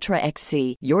Juvederm Ultra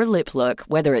XC, your lip look,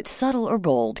 whether it's subtle or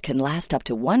bold, can last up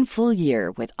to 1 full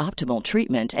year with optimal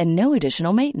treatment and no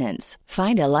additional maintenance.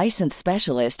 Find a licensed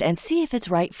specialist and see if it's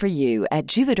right for you at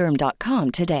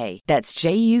Juvederm.com today. That's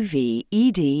JUVEDERM.com.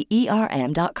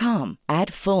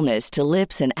 Add fullness to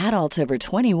lips in adults over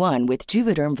 21 with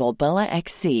Juvederm Volbella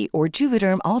XC or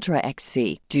Juvederm Ultra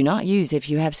XC. Do not use if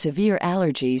you have severe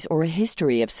allergies or a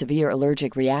history of severe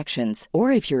allergic reactions, or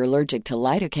if you're allergic to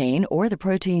lidocaine or the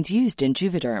proteins used in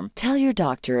Juvederm. Tell your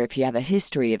doctor if you have a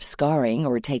history of scarring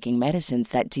or taking medicines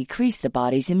that decrease the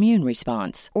body's immune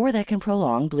response or that can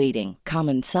prolong bleeding.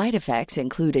 Common side effects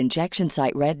include injection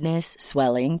site redness,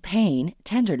 swelling, pain,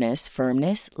 tenderness,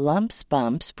 firmness, lumps,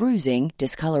 bumps, bruising,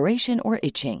 discoloration, or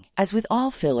itching. As with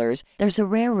all fillers, there's a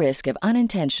rare risk of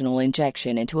unintentional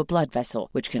injection into a blood vessel,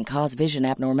 which can cause vision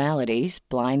abnormalities,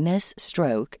 blindness,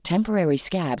 stroke, temporary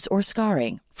scabs, or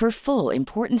scarring. For full,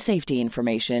 important safety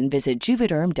information, visit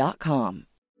Juvederm.com.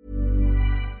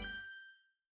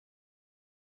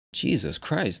 Jesus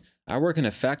Christ. I work in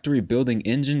a factory building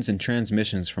engines and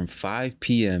transmissions from 5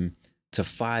 p.m. to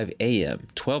 5 a.m.,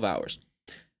 12 hours,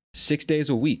 6 days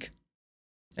a week.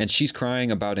 And she's crying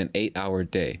about an 8-hour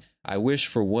day. I wish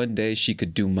for one day she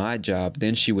could do my job,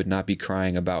 then she would not be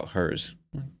crying about hers.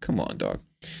 Come on, dog.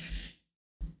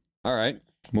 All right,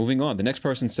 moving on. The next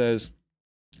person says,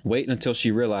 wait until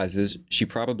she realizes she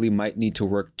probably might need to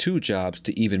work 2 jobs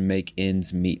to even make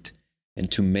ends meet. And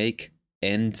to make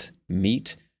ends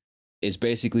meet is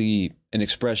basically an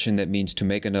expression that means to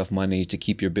make enough money to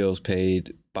keep your bills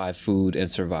paid, buy food, and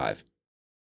survive.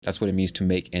 That's what it means to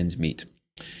make ends meet.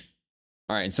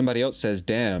 All right, and somebody else says,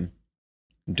 damn,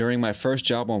 during my first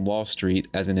job on Wall Street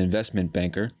as an investment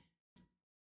banker,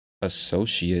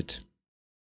 associate.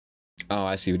 Oh,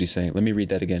 I see what he's saying. Let me read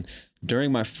that again.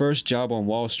 During my first job on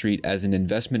Wall Street as an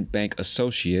investment bank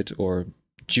associate or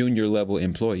junior level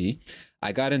employee,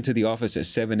 I got into the office at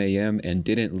 7 a.m. and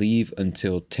didn't leave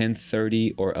until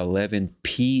 10:30 or 11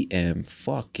 p.m.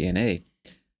 Fucking A.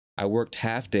 I worked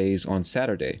half days on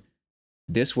Saturday.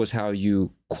 This was how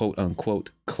you, quote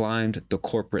unquote, climbed the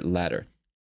corporate ladder.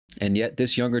 And yet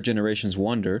this younger generation's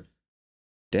wonder,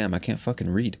 damn, I can't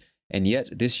fucking read. And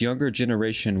yet this younger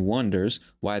generation wonders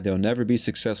why they'll never be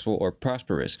successful or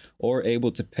prosperous or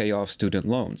able to pay off student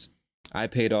loans. I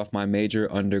paid off my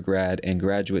major, undergrad, and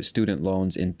graduate student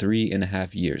loans in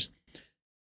 3.5 years.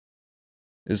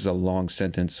 This is a long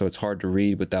sentence, so it's hard to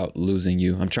read without losing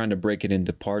you. I'm trying to break it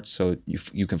into parts so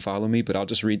you can follow me, but I'll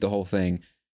just read the whole thing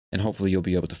and hopefully you'll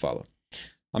be able to follow.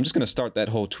 I'm just going to start that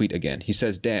whole tweet again. He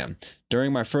says, damn,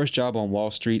 during my first job on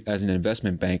Wall Street as an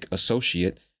investment bank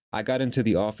associate, I got into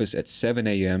the office at 7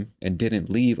 a.m. and didn't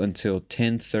leave until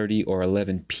 10:30 or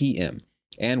 11 p.m.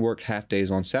 and worked half days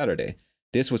on Saturday.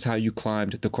 This was how you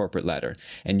climbed the corporate ladder.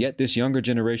 And yet this younger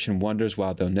generation wonders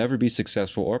why they'll never be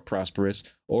successful or prosperous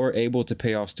or able to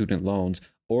pay off student loans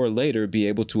or later be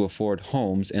able to afford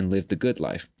homes and live the good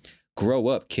life. Grow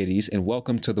up, kiddies, and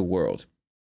welcome to the world.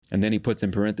 And then he puts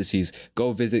in parentheses,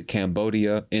 go visit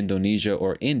Cambodia, Indonesia,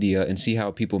 or India and see how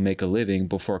people make a living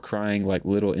before crying like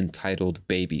little entitled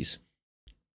babies.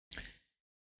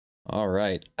 All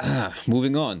right,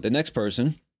 moving on. The next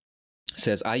person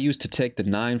says, I used to take the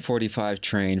 9:45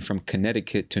 train from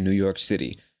Connecticut to New York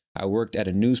City. I worked at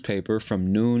a newspaper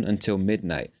from noon until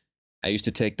midnight. I used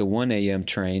to take the 1 a.m.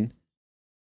 train.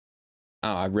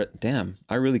 Damn,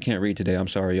 I really can't read today. I'm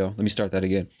sorry, y'all. Let me start that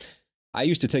again. I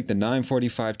used to take the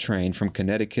 9:45 train from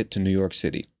Connecticut to New York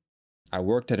City. I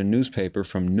worked at a newspaper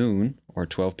from noon, or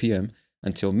 12 p.m.,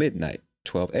 until midnight,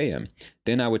 12 a.m.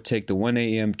 Then I would take the 1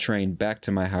 a.m. train back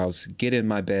to my house, get in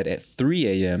my bed at 3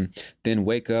 a.m., then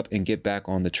wake up and get back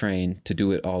on the train to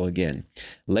do it all again.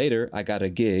 Later, I got a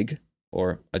gig,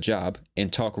 or a job, in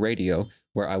talk radio,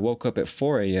 where I woke up at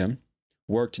 4 a.m.,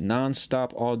 worked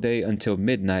nonstop all day until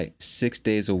midnight, 6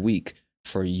 days a week,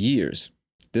 for years.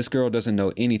 This girl doesn't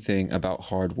know anything about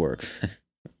hard work.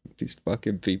 These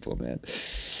fucking people, man.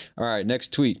 All right,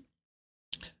 next tweet.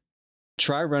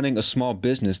 Try running a small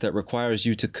business that requires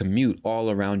you to commute all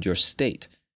around your state,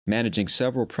 managing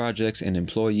several projects and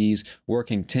employees,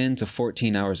 working 10 to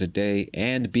 14 hours a day,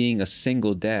 and being a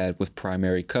single dad with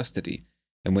primary custody.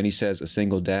 And when he says a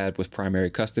single dad with primary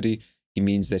custody, He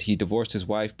means that he divorced his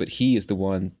wife, but he is the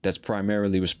one that's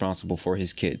primarily responsible for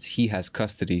his kids. He has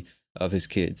custody of his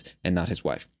kids and not his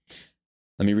wife.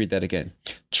 Let me read that again.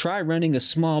 Try running a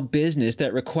small business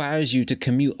that requires you to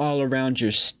commute all around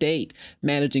your state,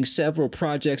 managing several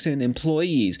projects and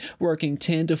employees, working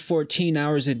 10 to 14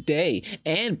 hours a day,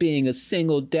 and being a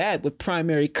single dad with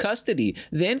primary custody.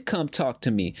 Then come talk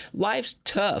to me. Life's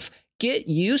tough. Get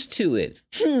used to it.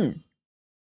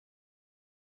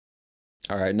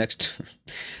 All right,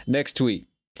 next tweet.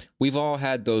 We've all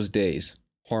had those days,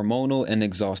 hormonal and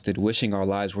exhausted, wishing our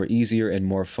lives were easier and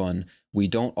more fun. We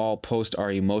don't all post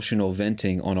our emotional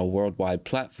venting on a worldwide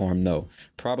platform, though.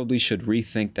 Probably should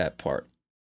rethink that part.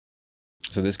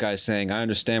 So this guy's saying, I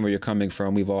understand where you're coming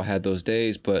from. We've all had those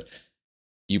days, but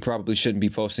you probably shouldn't be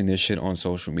posting this shit on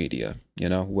social media. You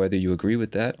know, whether you agree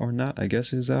with that or not, I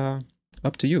guess is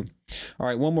up to you. All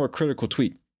right, one more critical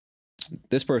tweet.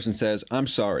 This person says, I'm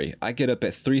sorry. I get up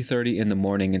at 3:30 in the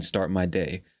morning and start my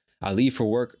day. I leave for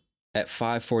work at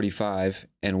 5:45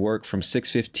 and work from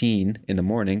 6:15 in the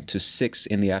morning to 6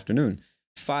 in the afternoon,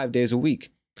 5 days a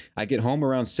week. I get home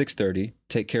around 6:30,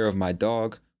 take care of my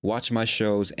dog, watch my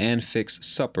shows, and fix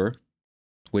supper,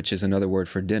 which is another word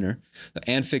for dinner,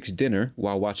 and fix dinner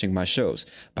while watching my shows.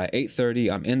 By 8:30,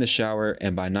 I'm in the shower,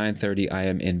 and by 9:30, I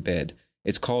am in bed.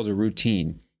 It's called a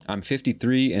routine. I'm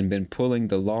 53 and been pulling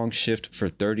the long shift for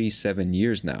 37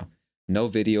 years now. No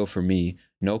video for me,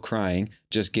 no crying,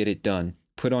 just get it done.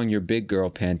 Put on your big girl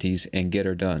panties and get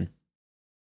her done.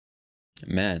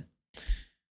 Man.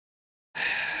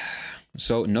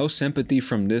 So no sympathy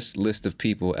from this list of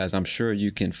people, as I'm sure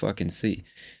you can fucking see.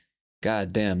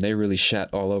 God damn, they really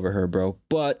shat all over her, bro.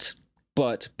 But,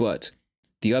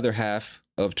 the other half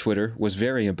of Twitter was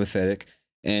very empathetic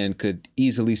and could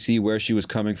easily see where she was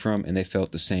coming from, and they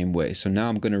felt the same way. So now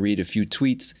I'm going to read a few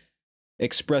tweets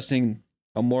expressing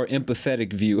a more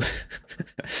empathetic view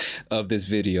of this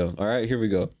video. All right, here we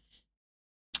go.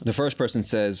 The first person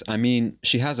says, I mean,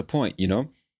 she has a point, you know?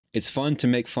 It's fun to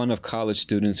make fun of college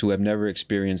students who have never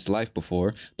experienced life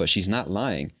before, but she's not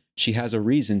lying. She has a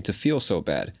reason to feel so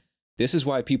bad. This is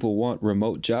why people want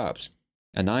remote jobs.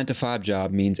 A 9-to-5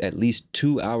 job means at least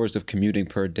 2 hours of commuting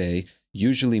per day,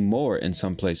 usually more in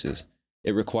some places.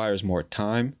 It requires more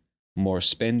time, more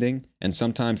spending, and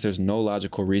sometimes there's no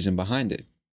logical reason behind it.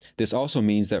 This also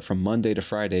means that from Monday to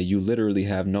Friday, you literally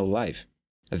have no life.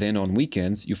 Then on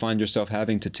weekends, you find yourself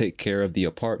having to take care of the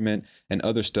apartment and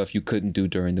other stuff you couldn't do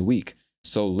during the week.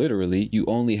 So literally, you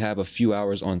only have a few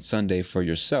hours on Sunday for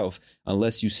yourself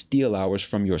unless you steal hours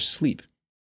from your sleep,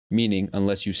 meaning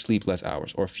unless you sleep less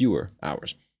hours or fewer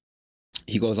hours.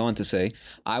 He goes on to say,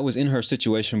 I was in her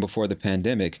situation before the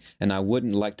pandemic, and I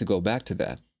wouldn't like to go back to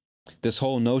that. This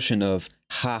whole notion of,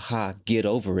 get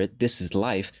over it, this is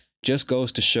life, just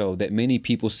goes to show that many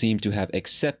people seem to have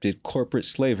accepted corporate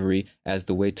slavery as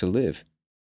the way to live.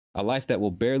 A life that will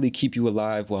barely keep you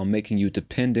alive while making you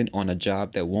dependent on a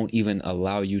job that won't even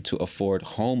allow you to afford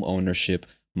home ownership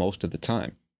most of the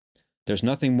time. There's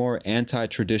nothing more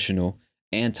anti-traditional,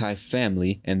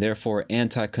 anti-family, and therefore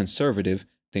anti-conservative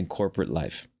than corporate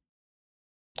life.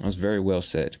 That was very well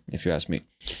said, if you ask me.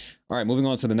 All right, moving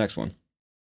on to the next one.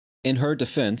 In her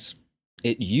defense,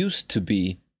 it used to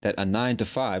be that a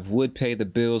 9-to-5 would pay the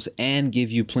bills and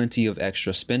give you plenty of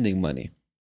extra spending money.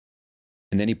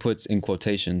 And then he puts in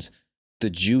quotations, the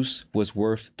juice was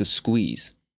worth the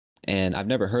squeeze. And I've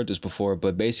never heard this before,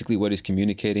 but basically what he's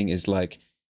communicating is like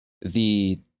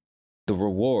the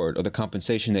reward or the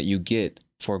compensation that you get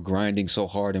for grinding so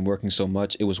hard and working so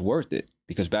much, it was worth it.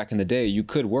 Because back in the day, you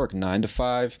could work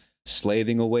 9-to-5,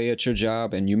 slaving away at your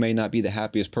job, and you may not be the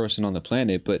happiest person on the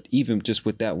planet, but even just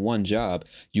with that one job,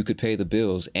 you could pay the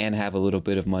bills and have a little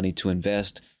bit of money to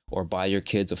invest or buy your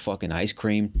kids a fucking ice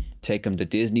cream, take them to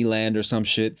Disneyland or some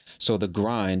shit. So the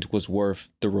grind was worth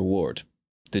the reward.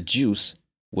 The juice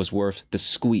was worth the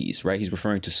squeeze, right? He's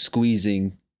referring to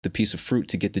squeezing the piece of fruit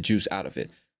to get the juice out of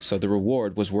it. So the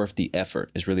reward was worth the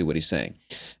effort is really what he's saying.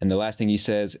 And the last thing he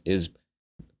says is,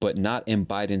 but not in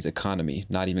Biden's economy,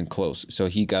 not even close. So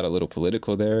he got a little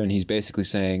political there, and he's basically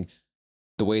saying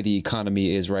the way the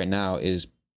economy is right now is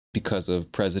because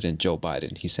of President Joe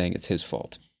Biden. He's saying it's his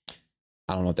fault.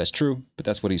 I don't know if that's true, but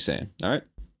that's what he's saying. All right.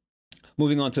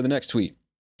 Moving on to the next tweet.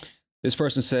 This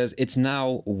person says it's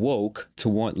now woke to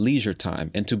want leisure time.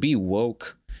 And to be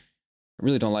woke, I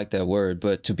really don't like that word,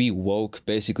 but to be woke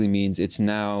basically means it's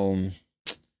now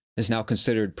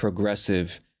considered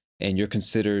progressive, and you're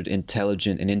considered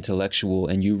intelligent and intellectual,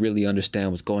 and you really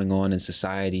understand what's going on in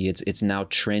society. It's now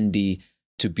trendy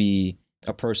to be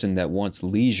a person that wants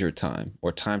leisure time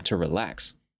or time to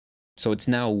relax. So it's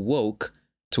now woke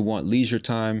to want leisure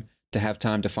time, to have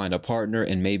time to find a partner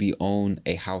and maybe own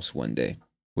a house one day,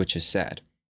 which is sad.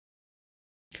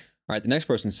 All right, the next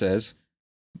person says,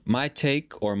 my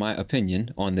take or my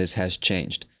opinion on this has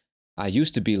changed. I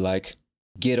used to be like,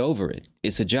 get over it.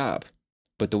 It's a job.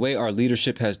 But the way our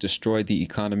leadership has destroyed the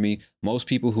economy, most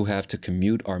people who have to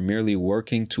commute are merely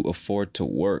working to afford to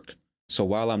work. So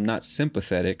while I'm not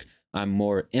sympathetic, I'm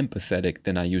more empathetic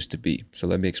than I used to be. So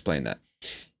let me explain that.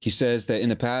 He says that in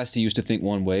the past, he used to think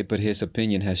one way, but his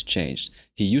opinion has changed.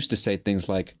 He used to say things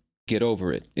like, get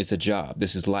over it. It's a job.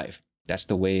 This is life. That's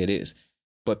the way it is.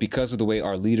 But because of the way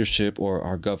our leadership or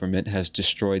our government has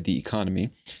destroyed the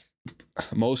economy,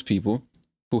 most people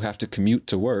who have to commute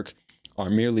to work are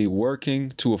merely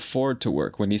working to afford to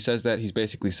work. When he says that, he's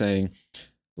basically saying,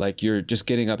 like, you're just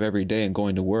getting up every day and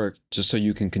going to work just so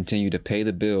you can continue to pay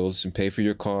the bills and pay for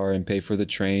your car and pay for the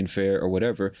train fare or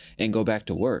whatever and go back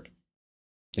to work.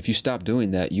 If you stop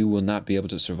doing that, you will not be able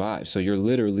to survive. So you're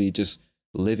literally just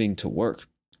living to work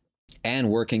and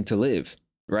working to live,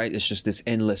 right? It's just this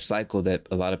endless cycle that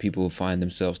a lot of people find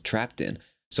themselves trapped in.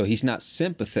 So he's not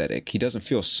sympathetic. He doesn't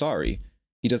feel sorry.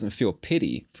 He doesn't feel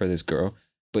pity for this girl,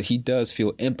 but he does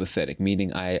feel empathetic,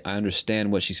 meaning I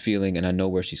understand what she's feeling and I know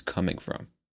where she's coming from.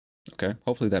 Okay,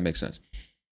 hopefully that makes sense.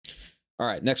 All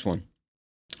right, next one.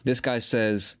 This guy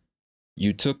says,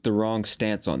 you took the wrong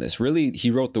stance on this. Really,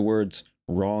 he wrote the words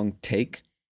wrong take.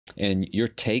 And your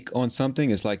take on something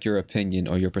is like your opinion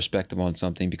or your perspective on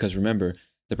something. Because remember,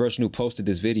 the person who posted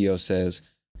this video says,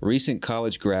 recent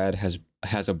college grad has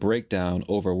a breakdown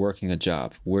over working a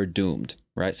job. We're doomed,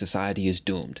 right? Society is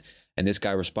doomed. And this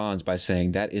guy responds by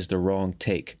saying, that is the wrong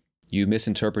take. You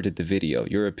misinterpreted the video.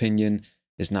 Your opinion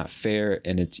is not fair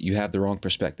and you have the wrong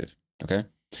perspective. Okay.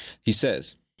 He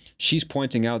says, she's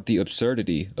pointing out the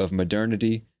absurdity of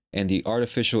modernity and the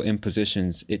artificial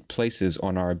impositions it places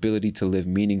on our ability to live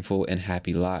meaningful and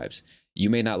happy lives. You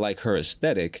may not like her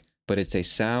aesthetic, but it's a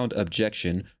sound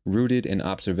objection rooted in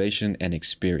observation and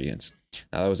experience.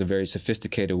 Now, that was a very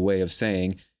sophisticated way of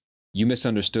saying you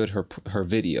misunderstood her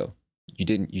video. You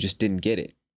just didn't get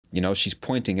it. You know, she's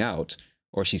pointing out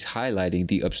or she's highlighting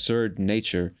the absurd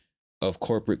nature of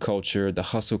corporate culture, the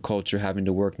hustle culture, having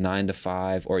to work 9 to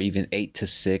 5 or even 8 to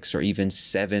 6 or even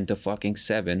 7 to fucking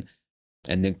 7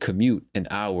 and then commute an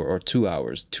hour or 2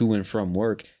 hours to and from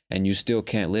work. And you still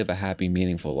can't live a happy,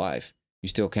 meaningful life. You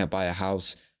still can't buy a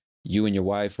house. You and your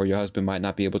wife or your husband might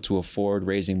not be able to afford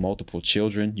raising multiple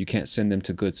children. You can't send them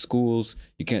to good schools.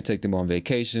 You can't take them on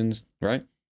vacations, right?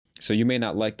 So you may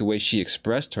not like the way she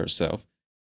expressed herself,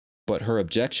 but her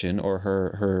objection or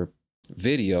her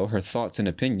video, her thoughts and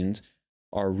opinions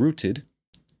are rooted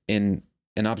in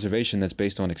an observation that's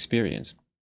based on experience.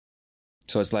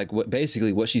 So it's like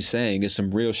basically what she's saying is some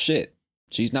real shit.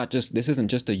 This isn't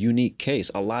just a unique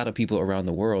case. A lot of people around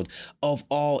the world of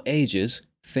all ages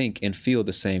think and feel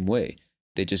the same way.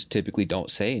 They just typically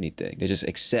don't say anything. They just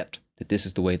accept that this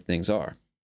is the way things are.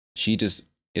 She just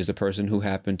is a person who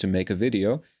happened to make a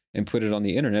video and put it on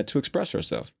the internet to express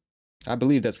herself. I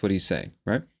believe that's what he's saying,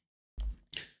 right?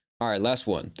 All right, last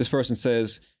one. This person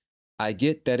says, I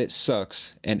get that it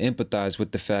sucks and empathize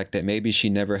with the fact that maybe she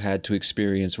never had to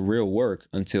experience real work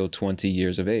until 20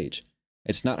 years of age.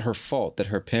 It's not her fault that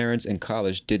her parents and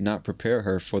college did not prepare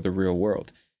her for the real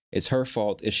world. It's her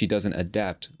fault if she doesn't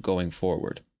adapt going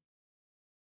forward.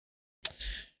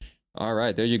 All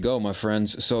right, there you go, my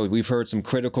friends. So we've heard some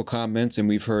critical comments and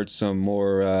we've heard some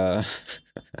more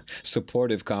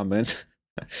supportive comments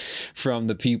from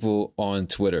the people on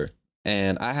Twitter.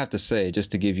 And I have to say,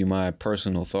 just to give you my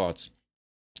personal thoughts,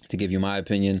 to give you my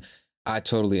opinion, I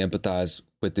totally empathize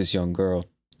with this young girl.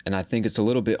 And I think it's a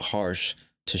little bit harsh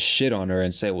to shit on her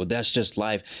and say, well, that's just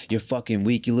life. You're fucking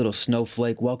weak, you little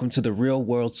snowflake. Welcome to the real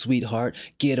world, sweetheart.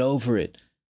 Get over it.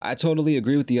 I totally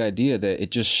agree with the idea that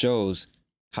it just shows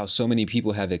how so many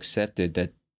people have accepted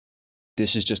that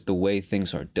this is just the way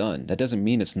things are done. That doesn't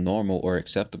mean it's normal or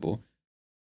acceptable,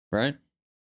 right?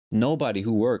 Nobody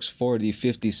who works 40,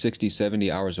 50, 60,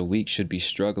 70 hours a week should be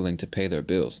struggling to pay their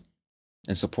bills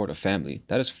and support a family.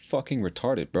 That is fucking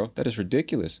retarded, bro. That is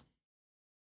ridiculous.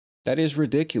 That is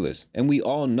ridiculous. And we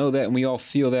all know that and we all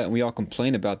feel that and we all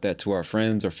complain about that to our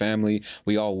friends or family.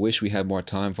 We all wish we had more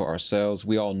time for ourselves.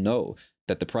 We all know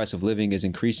that the price of living is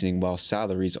increasing while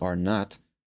salaries are not.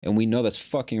 And we know that's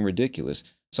fucking ridiculous.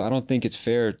 So I don't think it's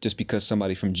fair just because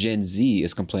somebody from Gen Z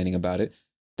is complaining about it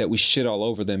that we shit all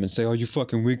over them and say, oh, you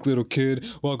fucking weak little kid.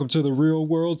 Welcome to the real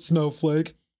world,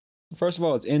 snowflake. First of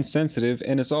all, it's insensitive.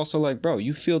 And it's also like, bro,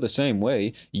 you feel the same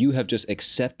way. You have just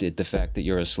accepted the fact that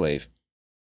you're a slave.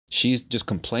 She's just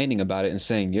complaining about it and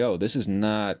saying, yo, this is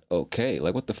not okay.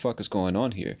 Like, what the fuck is going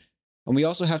on here? And we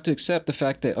also have to accept the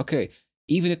fact that, okay,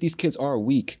 even if these kids are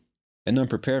weak, and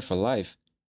unprepared for life,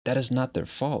 that is not their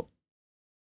fault.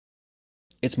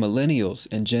 It's millennials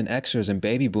and Gen Xers and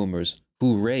baby boomers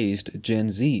who raised Gen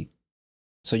Z.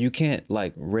 So you can't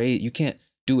you can't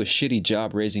do a shitty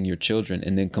job raising your children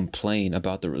and then complain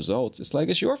about the results. It's like,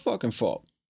 it's your fucking fault.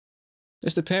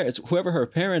 It's the parents, whoever her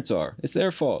parents are, it's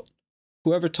their fault.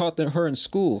 Whoever taught her in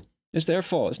school, it's their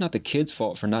fault. It's not the kid's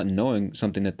fault for not knowing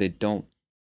something that they don't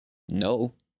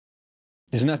know.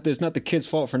 It's not the kid's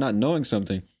fault for not knowing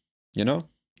something, you know?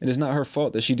 It is not her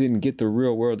fault that she didn't get the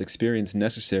real world experience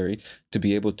necessary to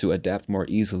be able to adapt more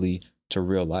easily to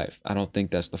real life. I don't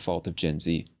think that's the fault of Gen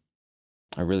Z.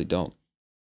 I really don't.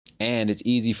 And it's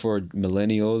easy for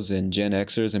millennials and Gen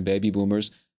Xers and baby boomers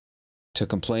to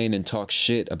complain and talk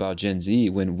shit about Gen Z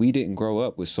when we didn't grow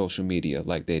up with social media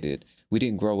like they did. We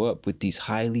didn't grow up with these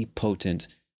highly potent,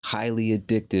 highly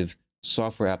addictive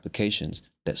software applications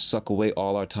that suck away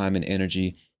all our time and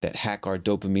energy, that hack our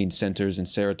dopamine centers and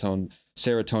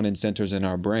serotonin centers in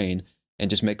our brain and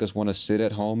just make us want to sit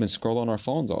at home and scroll on our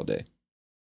phones all day.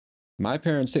 My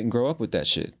parents didn't grow up with that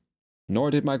shit,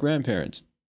 nor did my grandparents.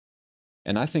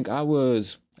 And I think I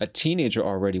was a teenager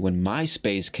already when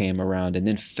MySpace came around, and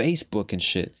then Facebook and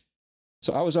shit.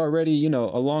 So I was already,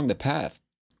 along the path.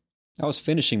 I was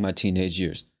finishing my teenage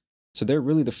years. So they're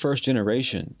really the first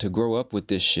generation to grow up with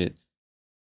this shit.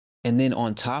 And then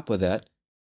on top of that,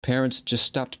 parents just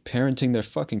stopped parenting their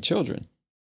fucking children.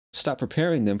 Stop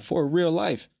preparing them for real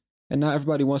life. And now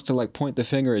everybody wants to point the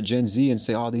finger at Gen Z and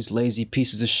say, oh, these lazy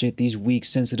pieces of shit, these weak,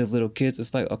 sensitive little kids.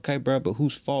 It's like, okay, bro, but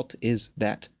whose fault is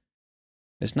that?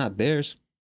 It's not theirs.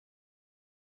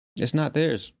 It's not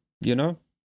theirs,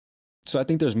 So I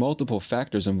think there's multiple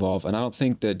factors involved. And I don't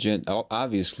think that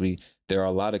obviously there are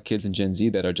a lot of kids in Gen Z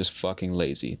that are just fucking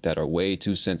lazy, that are way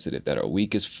too sensitive, that are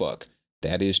weak as fuck.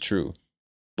 That is true.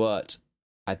 But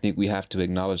I think we have to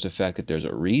acknowledge the fact that there's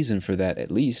a reason for that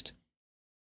at least,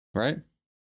 right?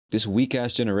 This weak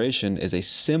ass generation is a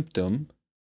symptom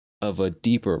of a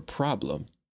deeper problem.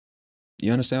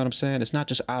 You understand what I'm saying? It's not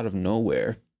just out of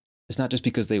nowhere. It's not just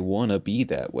because they want to be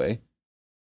that way,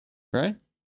 right?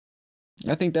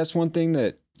 I think that's one thing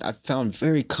that I've found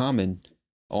very common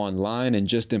online and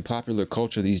just in popular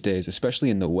culture these days, especially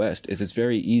in the West, is it's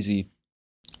very easy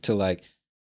to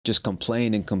just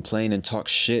complain and talk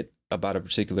shit about a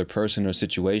particular person or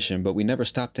situation, but we never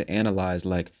stop to analyze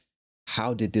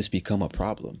how did this become a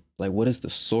problem? What is the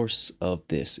source of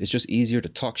this? It's just easier to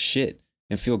talk shit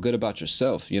and feel good about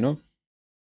yourself,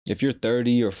 If you're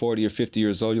 30 or 40 or 50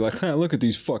 years old, you're like, look at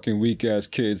these fucking weak ass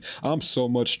kids. I'm so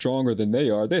much stronger than they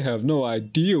are. They have no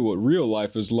idea what real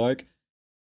life is like.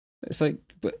 It's like,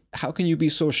 but how can you be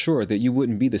so sure that you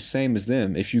wouldn't be the same as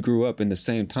them if you grew up in the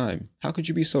same time? How could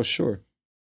you be so sure?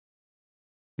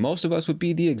 Most of us would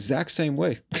be the exact same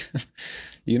way.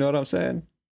 You know what I'm saying?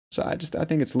 So I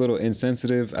think it's a little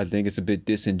insensitive. I think it's a bit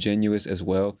disingenuous as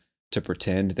well to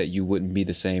pretend that you wouldn't be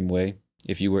the same way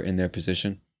if you were in their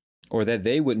position, or that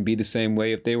they wouldn't be the same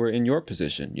way if they were in your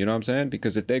position. You know what I'm saying?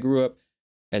 Because if they grew up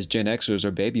as Gen Xers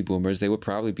or baby boomers, they would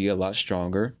probably be a lot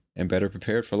stronger and better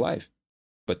prepared for life.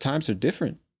 But times are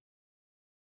different.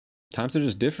 Times are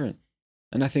just different.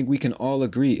 And I think we can all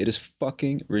agree it is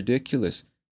fucking ridiculous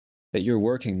that you're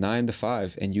working 9 to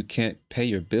 5 and you can't pay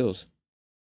your bills.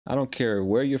 I don't care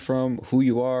where you're from, who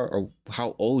you are, or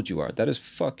how old you are. That is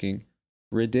fucking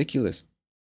ridiculous.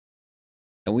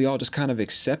 And we all just kind of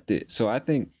accept it. So I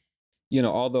think,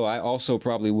 although I also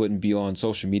probably wouldn't be on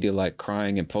social media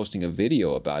crying and posting a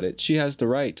video about it, she has the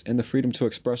right and the freedom to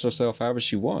express herself however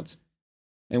she wants.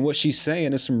 And what she's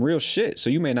saying is some real shit. So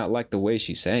you may not like the way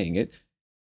she's saying it,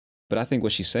 but I think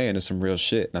what she's saying is some real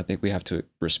shit. And I think we have to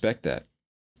respect that.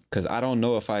 Because I don't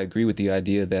know if I agree with the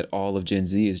idea that all of Gen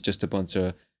Z is just a bunch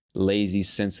of lazy,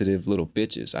 sensitive little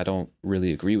bitches. I don't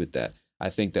really agree with that. I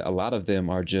think that a lot of them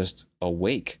are just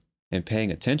awake and paying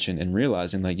attention and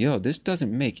realizing this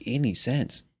doesn't make any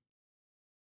sense.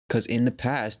 Because in the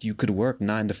past, you could work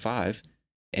 9 to 5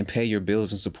 and pay your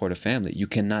bills and support a family. You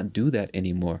cannot do that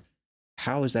anymore.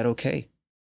 How is that okay?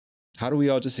 How do we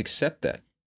all just accept that?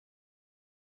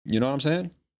 You know what I'm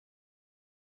saying?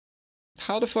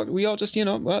 How the fuck we all just,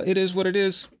 well, it is what it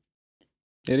is.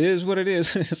 It is what it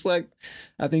is. It's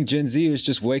I think Gen Z is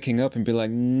just waking up and be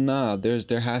like, nah,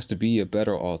 there has to be a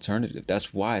better alternative.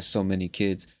 That's why so many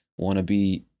kids want to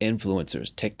be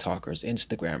influencers, TikTokers,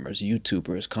 Instagrammers,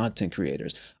 YouTubers, content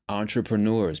creators,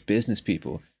 entrepreneurs, business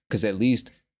people. Because at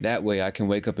least that way I can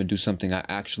wake up and do something I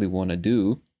actually want to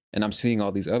do. And I'm seeing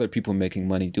all these other people making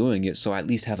money doing it. So I at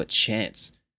least have a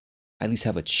chance. I at least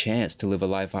have a chance to live a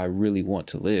life I really want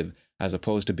to live, as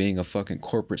opposed to being a fucking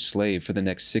corporate slave for the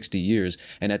next 60 years.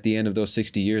 And at the end of those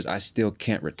 60 years, I still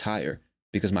can't retire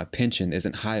because my pension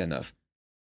isn't high enough.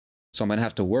 So I'm going to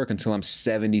have to work until I'm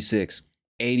 76,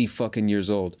 80 fucking years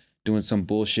old, doing some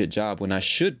bullshit job when I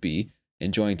should be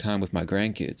enjoying time with my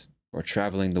grandkids or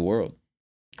traveling the world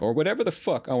or whatever the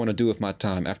fuck I want to do with my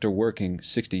time after working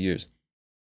 60 years.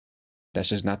 That's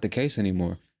just not the case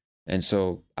anymore. And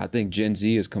so I think Gen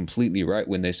Z is completely right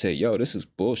when they say, yo, this is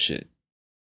bullshit.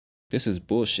 This is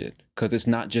bullshit. Because it's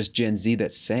not just Gen Z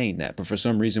that's saying that. But for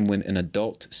some reason, when an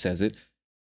adult says it,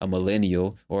 a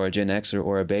millennial or a Gen Xer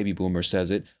or a baby boomer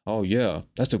says it, oh yeah,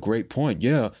 that's a great point.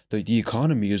 Yeah, the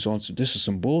economy is on, this is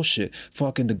some bullshit.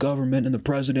 Fucking the government and the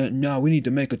president. No, we need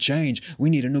to make a change.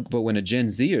 We need a new. But when a Gen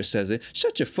Zer says it,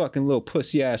 shut your fucking little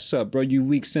pussy ass up, bro. You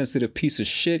weak, sensitive piece of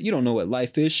shit. You don't know what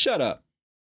life is. Shut up.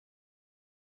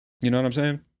 You know what I'm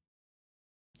saying?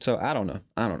 So I don't know.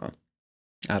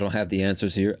 I don't have the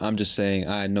answers here. I'm just saying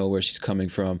I know where she's coming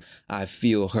from. I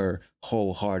feel her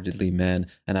wholeheartedly, man.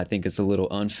 And I think it's a little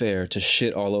unfair to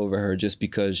shit all over her just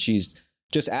because she's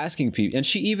just asking people. And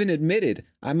she even admitted,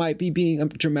 I might be being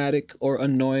dramatic or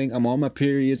annoying. I'm on my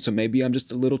period, so maybe I'm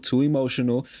just a little too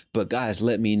emotional. But guys,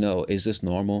 let me know. Is this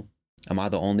normal? Am I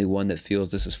the only one that feels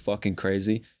this is fucking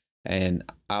crazy? And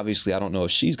obviously, I don't know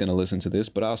if she's going to listen to this,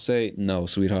 but I'll say, no,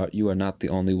 sweetheart, you are not the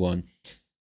only one.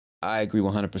 I agree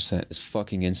 100%. It's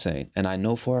fucking insane. And I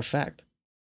know for a fact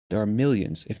there are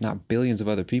millions, if not billions of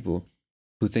other people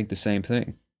who think the same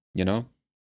thing, you know?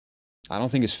 I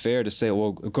don't think it's fair to say,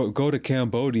 well, go to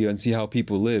Cambodia and see how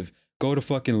people live. Go to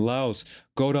fucking Laos.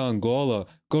 Go to Angola.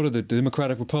 Go to the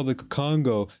Democratic Republic of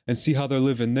Congo and see how they're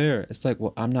living there. It's like,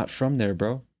 well, I'm not from there,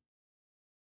 bro.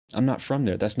 I'm not from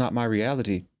there. That's not my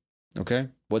reality. Okay?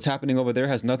 What's happening over there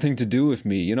has nothing to do with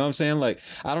me. You know what I'm saying? Like,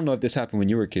 I don't know if this happened when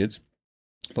you were kids.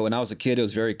 But when I was a kid, it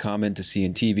was very common to see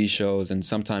in TV shows and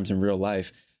sometimes in real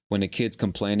life when a kid's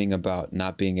complaining about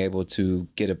not being able to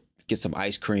get some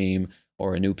ice cream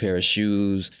or a new pair of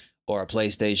shoes or a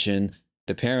PlayStation,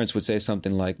 the parents would say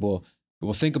something like, well,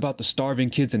 think about the starving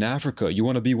kids in Africa. You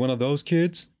want to be one of those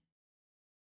kids?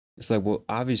 It's like, well,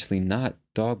 obviously not,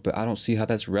 dog, but I don't see how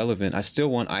that's relevant. I still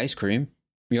want ice cream.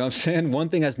 You know what I'm saying? One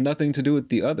thing has nothing to do with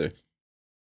the other.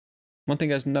 One thing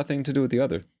has nothing to do with the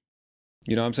other.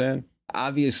 You know what I'm saying?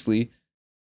 Obviously,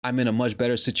 I'm in a much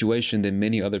better situation than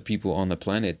many other people on the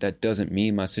planet. That doesn't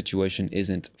mean my situation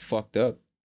isn't fucked up.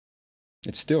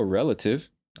 It's still relative.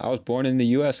 I was born in the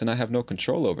US and I have no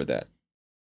control over that.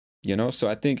 You know, so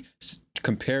I think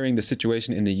comparing the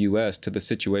situation in the US to the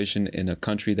situation in a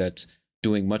country that's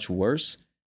doing much worse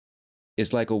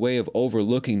is like a way of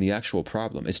overlooking the actual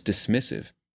problem. It's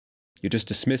dismissive. You're just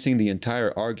dismissing the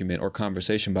entire argument or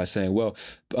conversation by saying, well,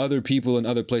 other people in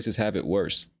other places have it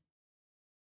worse.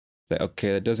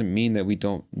 Okay, that doesn't mean that we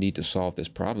don't need to solve this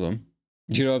problem.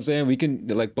 You know what I'm saying? We can,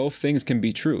 like, both things can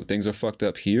be true. Things are fucked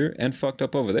up here and fucked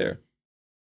up over there.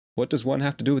 What does one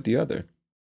have to do with the other?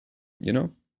 You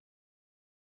know?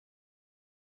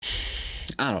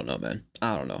 I don't know, man.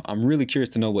 I don't know. I'm really curious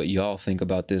to know what y'all think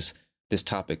about this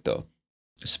topic, though.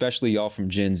 Especially y'all from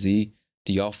Gen Z.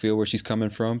 Do y'all feel where she's coming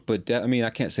from? But I mean, I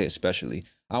can't say especially.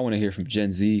 I want to hear from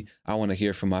Gen Z. I want to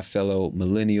hear from my fellow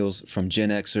millennials, from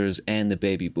Gen Xers and the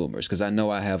baby boomers, because I know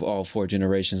I have all four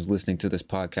generations listening to this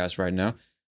podcast right now.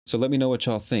 So let me know what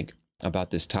y'all think about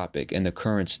this topic and the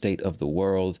current state of the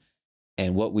world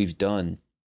and what we've done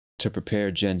to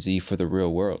prepare Gen Z for the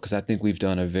real world. Because I think we've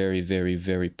done a very, very,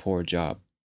 very poor job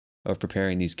of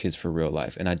preparing these kids for real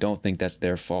life. And I don't think that's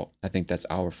their fault. I think that's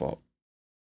our fault.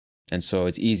 And so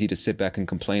it's easy to sit back and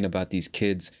complain about these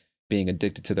kids being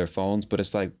addicted to their phones, but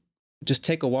it's like, just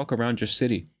take a walk around your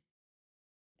city.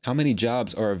 How many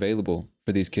jobs are available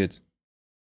for these kids?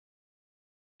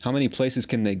 How many places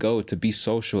can they go to be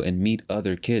social and meet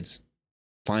other kids?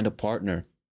 Find a partner,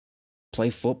 play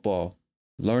football,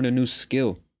 learn a new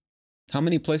skill. How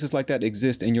many places like that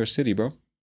exist in your city, bro?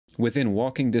 Within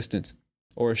walking distance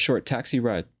or a short taxi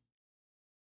ride?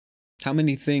 How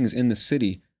many things in the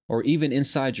city or even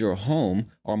inside your home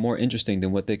are more interesting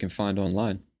than what they can find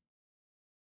online?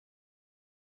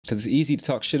 Because it's easy to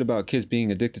talk shit about kids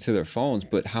being addicted to their phones,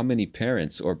 but how many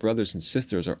parents or brothers and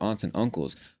sisters or aunts and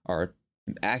uncles are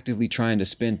actively trying to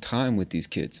spend time with these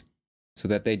kids so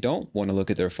that they don't want to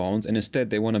look at their phones and instead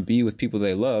they want to be with people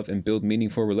they love and build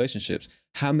meaningful relationships?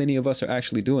 How many of us are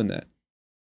actually doing that?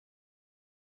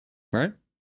 Right?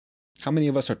 How many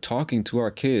of us are talking to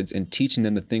our kids and teaching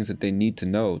them the things that they need to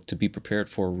know to be prepared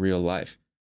for real life?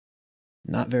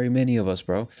 Not very many of us,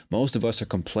 bro. Most of us are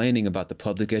complaining about the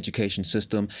public education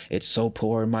system. It's so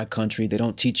poor in my country. They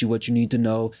don't teach you what you need to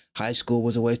know. High school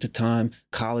was a waste of time.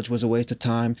 College was a waste of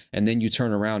time. And then you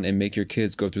turn around and make your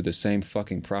kids go through the same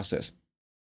fucking process.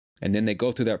 And then they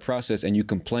go through that process and you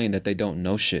complain that they don't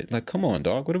know shit. Like, come on,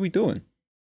 dog. What are we doing?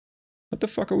 What the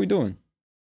fuck are we doing?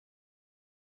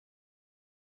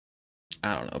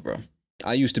 I don't know, bro.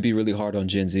 I used to be really hard on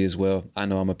Gen Z as well. I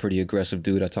know I'm a pretty aggressive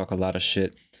dude. I talk a lot of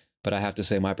shit. But I have to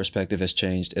say my perspective has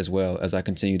changed as well as I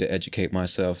continue to educate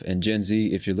myself. And Gen Z,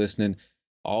 if you're listening,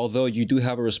 although you do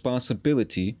have a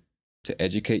responsibility to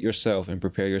educate yourself and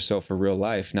prepare yourself for real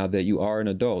life, now that you are an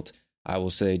adult, I will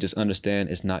say just understand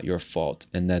it's not your fault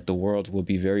and that the world will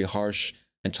be very harsh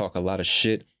and talk a lot of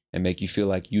shit and make you feel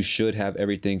like you should have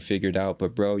everything figured out.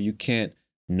 But bro, you can't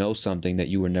know something that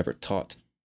you were never taught.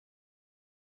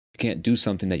 You can't do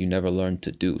something that you never learned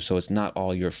to do. So it's not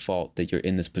all your fault that you're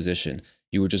in this position.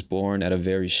 You were just born at a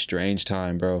very strange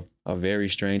time, bro. A very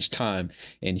strange time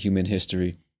in human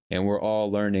history. And we're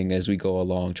all learning as we go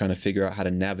along, trying to figure out how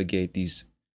to navigate these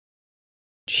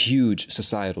huge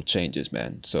societal changes,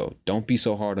 man. So don't be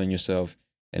so hard on yourself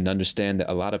and understand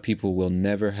that a lot of people will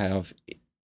never have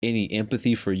any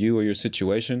empathy for you or your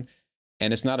situation.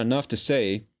 And it's not enough to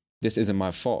say, this isn't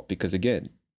my fault, because again,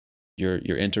 you're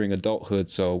entering adulthood.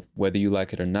 So whether you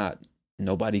like it or not,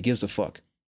 nobody gives a fuck.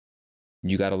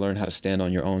 You got to learn how to stand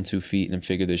on your own 2 feet and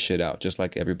figure this shit out, just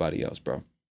like everybody else, bro.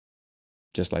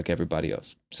 Just like everybody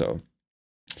else. So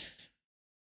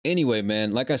anyway,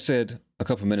 man, like I said a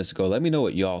couple minutes ago, let me know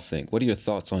what y'all think. What are your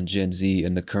thoughts on Gen Z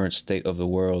and the current state of the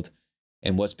world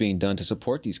and what's being done to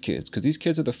support these kids? Because these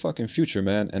kids are the fucking future,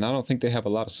 man. And I don't think they have a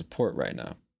lot of support right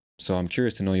now. So I'm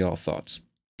curious to know y'all thoughts.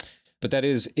 But that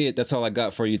is it. That's all I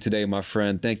got for you today, my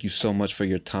friend. Thank you so much for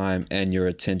your time and your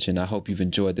attention. I hope you've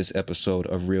enjoyed this episode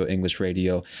of Real English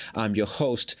Radio. I'm your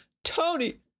host,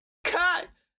 Tony Kai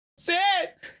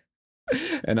Said.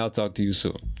 And I'll talk to you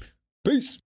soon.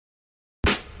 Peace.